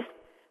workplace.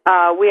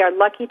 We are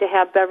lucky to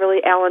have Beverly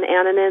Allen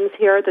Ananins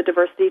here, the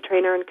diversity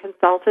trainer and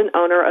consultant,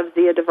 owner of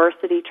Zia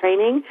Diversity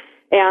Training.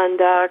 And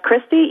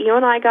Christy, you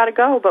and I got to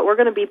go, but we're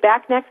going to be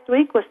back next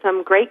week with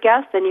some great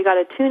guests, and you got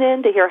to tune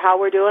in to hear how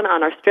we're doing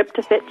on our Strip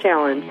to Fit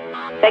Challenge.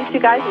 Thanks, you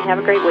guys, and have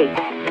a great week.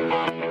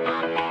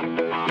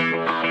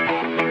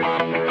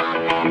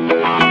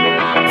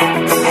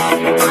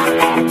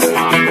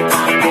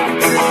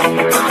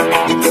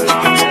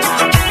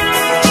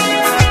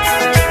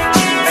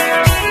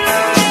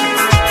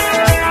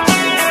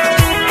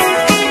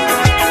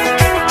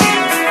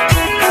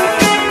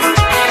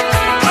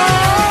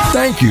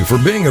 Thank you for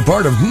being a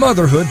part of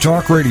Motherhood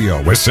Talk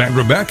Radio with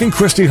Sandra Beck and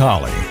Christy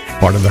Holly,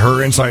 part of the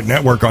Her Insight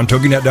Network on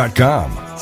TogiNet.com.